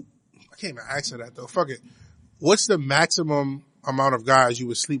can't even ask her that though. Fuck it. What's the maximum amount of guys you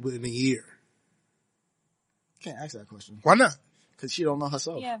would sleep with in a year? Can't ask that question Why not? because she don't know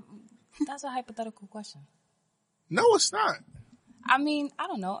herself. Yeah, that's a hypothetical question. No, it's not. I mean, I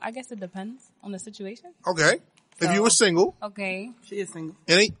don't know. I guess it depends on the situation. Okay. If you So- were single, Okay. She is single.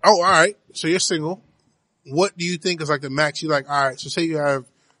 all right. So you're single. What do you think is like the max? You're like, all right. So say you have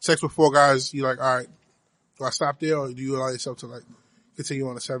sex with 4 guys. You're like, all right. Do I stop there, or do you allow yourself to like continue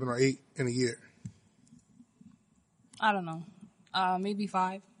on a 7 or 8 in a year? I don't know. Maybe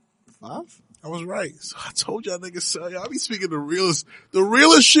 5. 5? I was right. So I told y'all niggas, so y'all be speaking the realest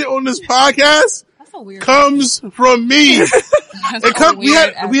shit on this podcast That's a weird. comes from me. That's It a come, we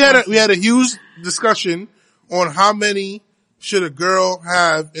weird had a huge discussion on how many should a girl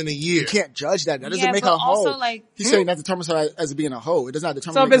have in a year. You can't judge that. That doesn't Yeah, make but her a hoe. also, like- He's saying that determines her as being a hoe. It does not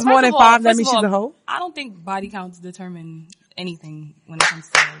determine. So if make it's her- more than First of all- 5, that first means of she's a all, hoe? I don't think body counts determine anything when it comes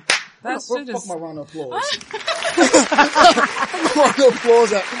to like, that's Fuck just. my round of applause. Round of applause.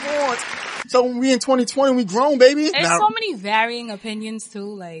 Come on. So when we in 2020, we grown, baby. There's so many varying opinions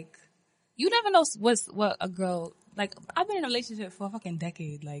too. Like, you never know what a girl, like, I've been in a relationship for a fucking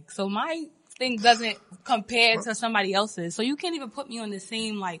decade. Like, so my thing doesn't compare to somebody else's. So you can't even put me on the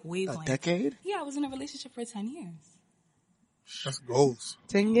same, like, A wavelength. decade? Yeah, I was in a relationship for 10 years. That's goals.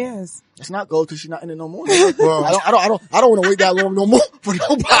 10 years. It's not gold because she's not in it no more. Well, I don't want to wait that long no more for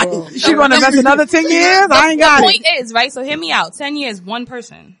nobody. She gonna invest another 10 years? I ain't got The it. point is, right, so hear me out. 10 years, one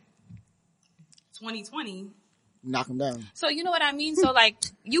person. 2020. Knock him down. So you know what I mean? So like,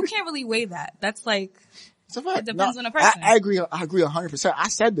 you can't really weigh that. That's like, It's a fact. It depends on the person. I agree 100%. I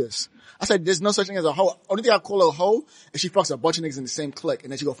said this. I said there's no such thing as a hoe. Only thing I call her a hoe is she fucks a bunch of niggas in the same clique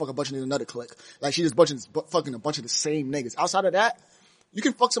and then she go fuck a bunch of niggas in another clique. Like she just fucking a bunch of the same niggas. Outside of that, you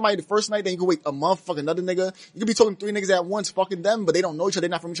can fuck somebody the first night, then you can wait a month, fuck another nigga. You can be talking 3 niggas at once, fucking them, but they don't know each other, they're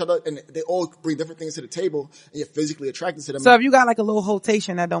not from each other, and they all bring different things to the table, and you're physically attracted to them. So if you got like a little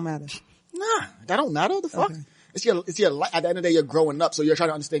rotation, that don't matter. Nah, that don't matter. The fuck? Okay. It's your life. At the end of the day, you're growing up, so you're trying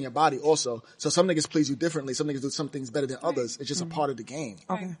to understand your body also. So some niggas please you differently. Some niggas do some things better than others. It's just a part of the game.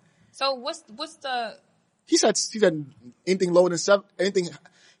 Okay. so what's the, He said anything lower than 7, anything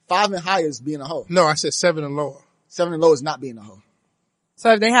 5 and higher is being a hoe. no, I said 7 and lower. 7 and lower is not being a hoe.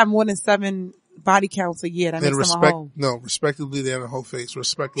 So if they have more than 7 body counts a year, that Then makes them a hoe. respectively, they're in a whole face.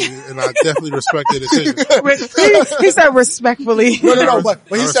 Respectively, and I definitely respect their decision. He said respectfully. No, but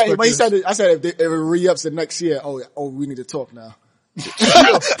he I said, respect I said if it re-ups the next year, oh, we need to talk now.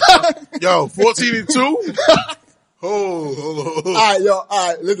 Yo, 14 and 2? Oh,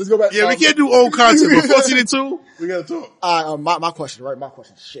 Alright, let's go back. yeah, we can't do old content, but 14 and 2, we gotta talk. Alright, my question, right? My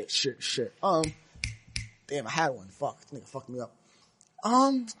question. Shit. Damn, I had one. Fuck. This nigga fucked me up.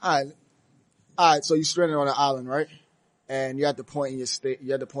 Alright, so you're stranded on an island, right? And you're at the point in your state, is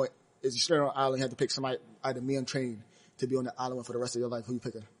you're stranded on an island, you have to pick somebody, either me or Train, to be on the island for the rest of your life. Who you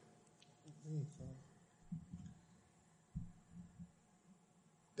picking?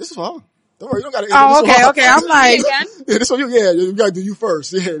 This is fun. Don't worry, you don't gotta. Oh, this one- okay. I'm like, Again? Yeah, this one, you gotta do you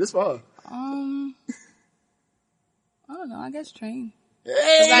first. Yeah, this for her. I don't know. I guess Train.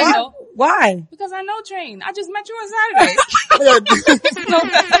 Hey, I know. why? Because I know Train. I just met you on Saturday.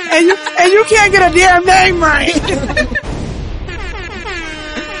 And you can't get a damn name right.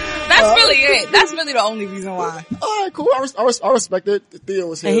 That's really it. That's really the only reason why. all right, cool. I respect it. Theo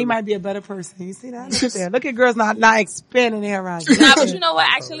was here. And he might be a better person. You see that? Look at that. Look at girls not expanding their horizons. Nah, but you know what?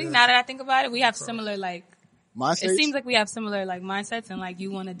 Actually, now that I think about it, we have similar like. Mindset. It seems like we have similar like mindsets, and like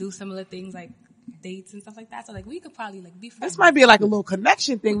you want to do similar things like dates and stuff like that. So like we could probably like be friends. This might be like a little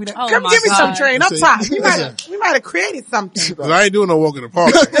connection thing. We Oh come my give me some God. Train up Listen, top. We might have created something. 'Cause I ain't doing no walk in the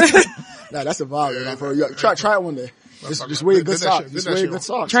park. Nah, that's a vibe. Man, for you. Try it one day. Just wear your good Did that socks. shit- Just did that wear your shit good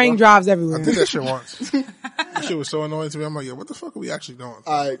socks. Train bro. drives I everywhere. did that shit once. That shit was so annoying to me. I'm like, yo, what the fuck are we actually doing?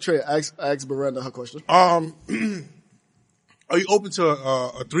 All right, Trey, ask Miranda her question. Are you open to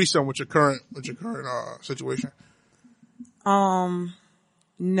a threesome with your current situation?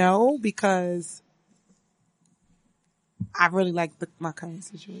 No, because I really like my current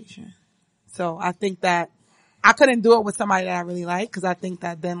situation. So I think that I couldn't do it with somebody that I really like, because I think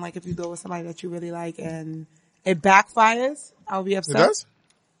that then, like, if you do it with somebody that you really like and it backfires, I'll be upset. It does?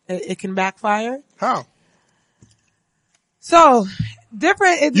 It can backfire. How? So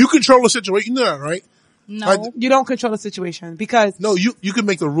different. You control the situation. You know that, right? No. You don't control the situation because No, you can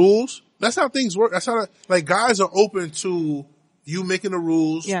make the rules. That's how things work. That's how, like, guys are open to you making the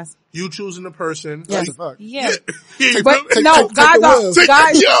rules. Yes. You choosing the person. That's a Like, fact. Yeah. But take no, the guys wheel. Take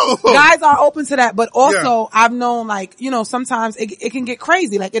the- yo! guys are open to that, but also Yeah. I've known, like, you know, sometimes it can get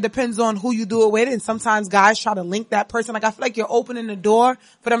crazy. Like, it depends on who you do it with, and sometimes guys try to link that person. Like, I feel like you're opening the door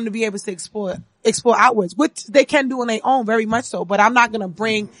for them to be able to explore outwards, which they can do on their own, very much so. But I'm not gonna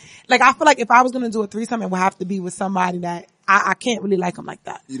bring, like, I feel like if I was gonna do a threesome, it would have to be with somebody that I can't really like them like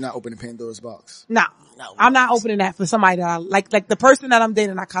that. You're not opening Pandora's box. No. I'm not opening that for somebody that I like the person that I'm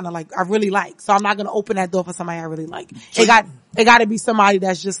dating, I really like. So I'm not going to open that door for somebody I really like. It got to be somebody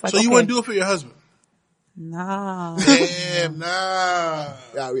that's just like, So you okay, wouldn't do it for your husband? nah. Damn, nah.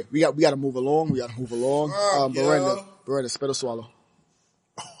 Yeah, we got to move along. Fuck, Miranda, spit or swallow.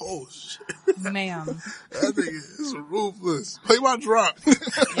 Oh shit. Ma'am. That nigga is ruthless. Play my drop. Yo,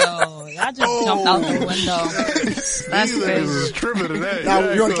 y'all just jumped out the window. These That's niggas crazy. is tripping today. Now,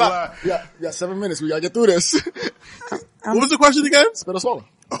 I you're on ain't the gonna lie. clock. We got 7 minutes. We got to get through this. What was the question again? Spit or swallow.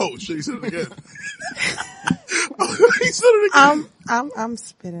 Oh shit, he said it again. He said it again. I'm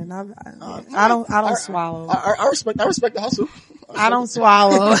spitting. I don't swallow. I respect the hustle. I don't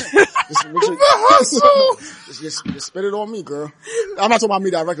swallow. Just spit it on me, girl. I'm not talking about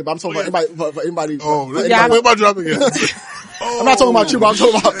me directly, but I'm talking about anybody, for anybody. Oh, for yeah, anybody. where my drop again? I'm not talking about you, but I'm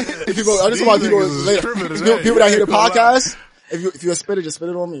talking about people. I'm just talking about people These niggas is later. tripping today. People that hear the I ain't gonna lie. podcast. If you're a spitter, just spit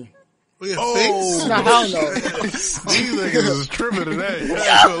it on me. Your Nah, face? hell no. These niggas is tripping today. I ain't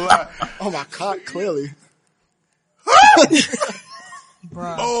gonna lie. Oh my God, clearly.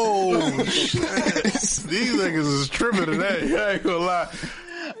 Bruh. Oh shit. These niggas is tripping today. I ain't gonna lie.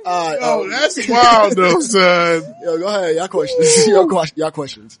 Oh, that's wild though, son. Yo, go ahead. Y'all questions. Y'all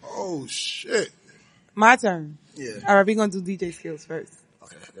questions. Oh shit. My turn. Yeah. All right, we're going to do DJ skills first.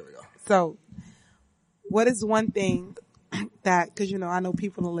 Okay, there we go. So, what is one thing that, cause you know, I know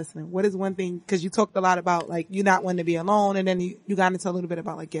people are listening. What is one thing, cause you talked a lot about like, you not wanting to be alone, and then you got into a little bit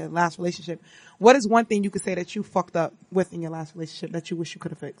about like your last relationship. What is one thing you could say that you fucked up with in your last relationship that you wish you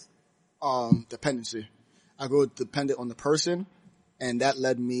could have fixed? Dependency. I grew dependent on the person, and that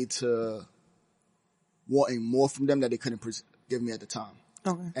led me to wanting more from them that they couldn't give me at the time.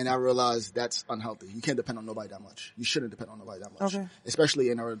 Okay. And I realized that's unhealthy. You can't depend on nobody that much. You shouldn't depend on nobody that much. Okay.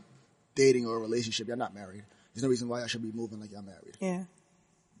 Especially in a dating or a relationship. You're not married. There's no reason why I should be moving like you're married. Yeah.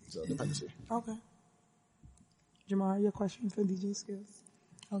 So dependency. Okay. Jamar, your question for DJ skills?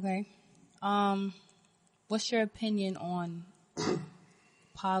 Okay. What's your opinion on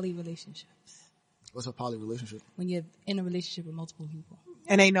poly relationships? What's a poly relationship? When you're in a relationship with multiple people?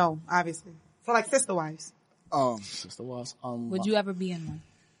 And they know, obviously. So like sister wives. Sister was, Would you ever be in one?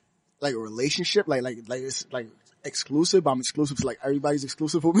 like a relationship, like it's like exclusive. I'm exclusive to like everybody's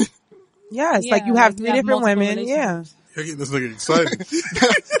exclusive with me. Yes, Yeah, like you have like three you have different multiple women. Yeah. relationships. You're getting this nigga excited.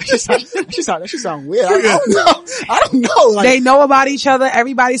 that should sound weird. I don't know. I don't know. Like, They know about each other.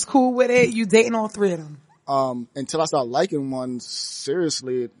 Everybody's cool with it. You dating all three of them. until I start liking one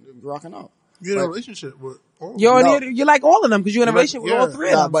seriously, rocking out. You're in a Like, relationship with all You like all of them because you're in a relationship with all yeah. three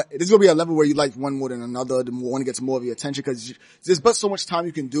of Nah, them. but there's gonna be a level where you like one more than another. The more one gets more of your attention because there's but so much time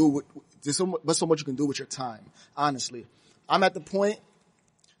you can do. There's so much you can do with your time. Honestly, I'm at the point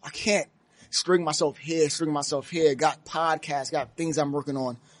I can't string myself here. Got podcasts, got things I'm working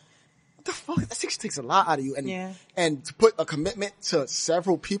on. what the fuck? That shit takes a lot out of you. Yeah. And to put a commitment to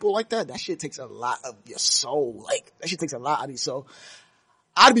several people like that shit takes a lot of your soul. Like, that shit takes a lot out of you. So,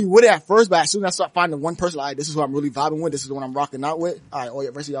 I'd be with it at first, but as soon as I start finding one person, like, this is who I'm really vibing with, this is the one I'm rocking out with, alright, all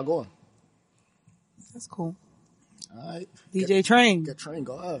the rest of y'all going. That's cool. Alright. DJ Train. Get trained,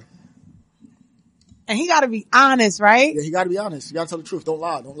 go ahead. And he gotta be honest, right? Yeah, you gotta be honest. You gotta tell the truth. Don't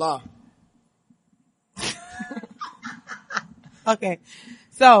lie. Okay.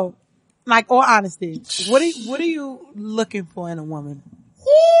 So, like, all honesty, what are you looking for in a woman?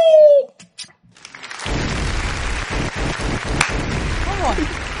 Come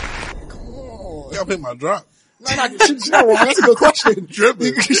on. Y'all pick my drop. No, that's a good question.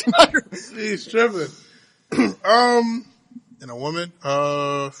 Tripping. He's tripping. And a woman,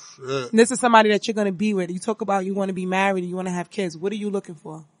 This is somebody that you're gonna be with. You talk about you want to be married and you want to have kids. What are you looking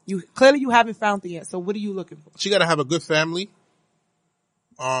for? Clearly you haven't found it yet. So what are you looking for? she gotta have a good family.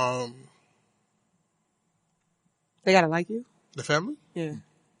 They gotta like you? The family? Yeah.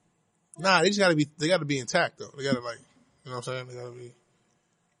 Nah, they gotta be intact though. They gotta, like, you know what I'm saying? They gotta be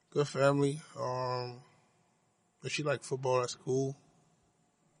good family. If she like football, that's cool.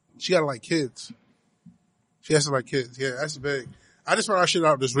 She gotta like kids. She has to like kids. Yeah, that's big. I just found our shit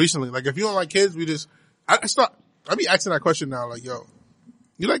out just recently. Like, if you don't like kids, I be asking that question now, like, yo,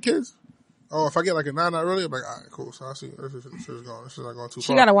 you like kids? Oh, if I get like a 9 early, I'm like, all right, cool. So I see this is going. This is not going too far.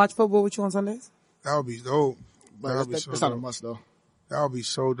 She gotta watch football with you on Sundays? That would be dope. But that's not a must though. That would be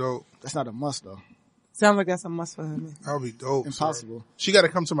so dope. That's not a must though. Sounds like that's a must for her, man. That would be dope. Impossible. So she got to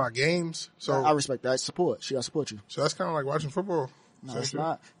come to my games. So I respect that. Support. She gotta support you. So that's kind of like watching football. No, it's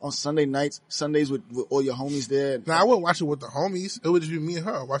not. On Sundays with all your homies there. Now, I wouldn't watch it with the homies. It would just be me and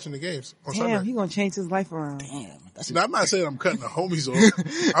her watching the games on Damn, Sunday. he gonna change his life around. Damn. Now, I'm not saying I'm cutting the homies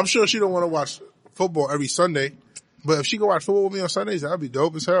off. I'm sure she don't want to watch football every Sunday. But if she can watch football with me on Sundays, that'd be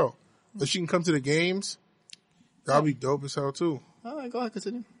dope as hell. If she can come to the games, that'd be dope as hell too. All right, go ahead,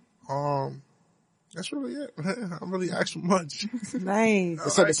 continue. That's really it. I'm really asking much. Nice.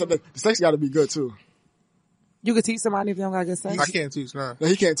 The sex gotta be good too. You could teach somebody if you don't got good sex? I can't teach now. No,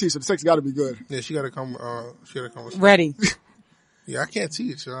 he can't teach, so the sex gotta be good. Yeah, she gotta come with Ready. Yeah, I can't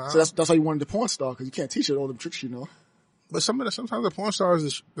teach. So that's why you wanted the porn star, cause you can't teach her all the tricks you know. But sometimes the porn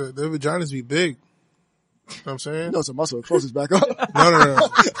stars, their vaginas be big. You know what I'm saying? You know it's a muscle. Close this back up.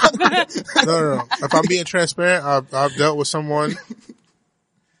 No. If I'm being transparent, I've dealt with someone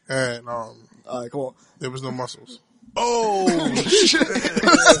and, Alright, come on. there was no muscles. Oh, shit.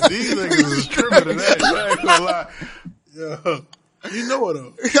 These niggas is tripping today. I ain't gonna lie. Yeah. You know it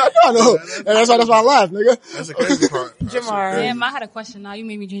though. I know. And that's why I laugh, nigga. That's the crazy part. Jamar. Damn, I had a question now. You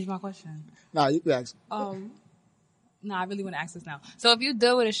made me change my question. Nah, you can ask. No, I really want to ask this now. So if you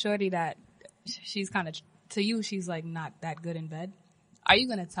deal with a shorty that she's kind of, to you, she's like not that good in bed, are you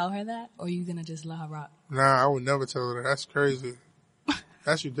going to tell her that or are you going to just let her rock? Nah, I would never tell her that. That's crazy.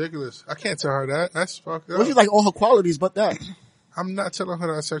 That's ridiculous. I can't tell her that. That's fucked up. What if you like all her qualities but that? I'm not telling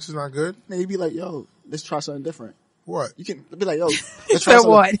her that sex is not good. Then you'd be like, yo, let's try something different. What? You can be like, yo, let's try So something.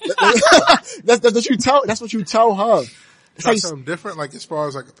 what? That's what you tell her. That's how Try you, something different, like as far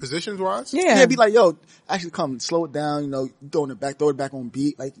as like positions wise? yeah, be like, yo, actually come, slow it down, you know, throw it back on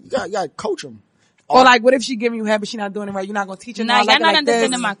beat. Like, you gotta coach them. Or like, what if she giving you head but she not doing it right? You're not gonna teach her. Nah, no, I you're like it not like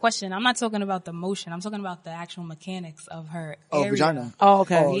understanding this. my question. I'm not talking about the motion. I'm talking about the actual mechanics of her area. Vagina. Oh,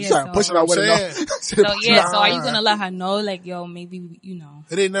 okay. Oh, Yeah, sorry, so- pushing out with I'm it. So yeah, so are you gonna let her know, like, yo, maybe, you know?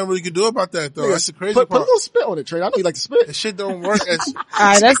 It ain't nothing we can do about that though. That's the crazy Put a part. little spit on it, Trey. I know you like to spit. This shit don't work as,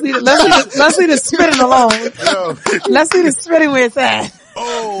 Alright, let's leave the spitting alone. yo. Let's leave the spitting where it's at.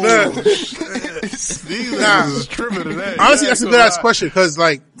 Oh, these niggas is tripping today. Honestly, that's a good ass question because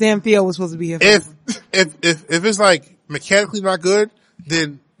like, Damn, Theo was supposed to be here. if it's like mechanically not good,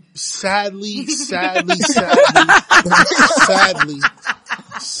 then sadly,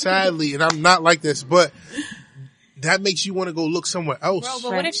 and I'm not like this, but that makes you want to go look somewhere else. Bro,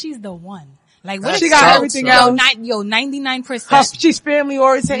 but what if she's the one? Like, what if She got Sucks, everything son. else. 99%. She's family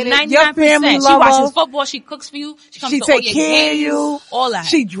oriented. Your 99%. family She love watches her. football. She cooks for you. She comes She to all take your care of games, you. all that.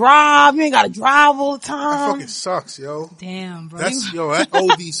 She drive. You ain't gotta drive all the That time. fucking sucks, yo. Damn, bro. That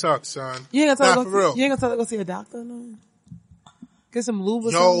OD sucks, son. You ain't gonna tell Nah, her for real. you ain't gonna tell her to go see a doctor? No. Get some lube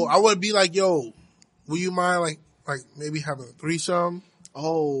or Yo, something. I would be like, yo, will you mind like maybe having a threesome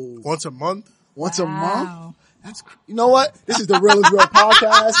Oh, once a month? once a month? Wow. You know what? This is the Real is Real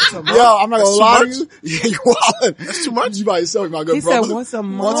podcast. Yo, I'm not gonna That's lie too to you. Yeah, you wildin'. That's too much? You by yourself, my good He brother. said once a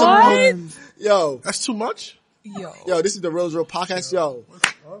month. Once a month. Yo, That's too much? Yo. this is the Real is Real podcast. Yo,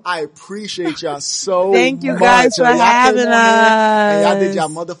 I appreciate y'all so Thank you much. guys for Y'all came having on here and y'all did us. y'all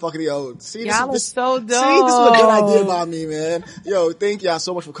motherfucking yo. See, Y'all are so dope. See, this is a good idea about me, man. Yo, thank y'all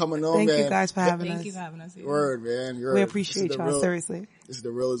so much for coming on, Thank man. you guys for having Thank us. you for having us here. Word, man. We appreciate y'all, seriously. This is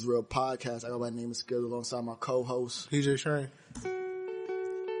the Real is Real podcast. I got my name is Skills alongside my co-host. PJ Shane.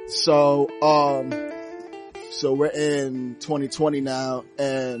 So we're in 2020 now,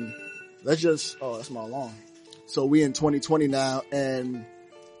 and that's my alarm. So we in 2020 now, and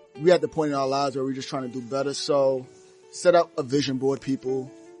we at the point in our lives where we're just trying to do better. So set up a vision board,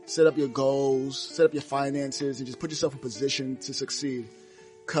 people. Set up your goals, set up your finances, and just put yourself in position to succeed.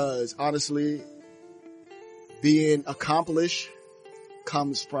 Cause honestly, being accomplished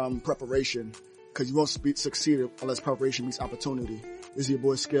comes from preparation. Cause you won't succeed unless preparation meets opportunity. This is your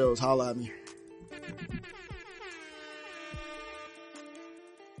boy Skills. Holla at me.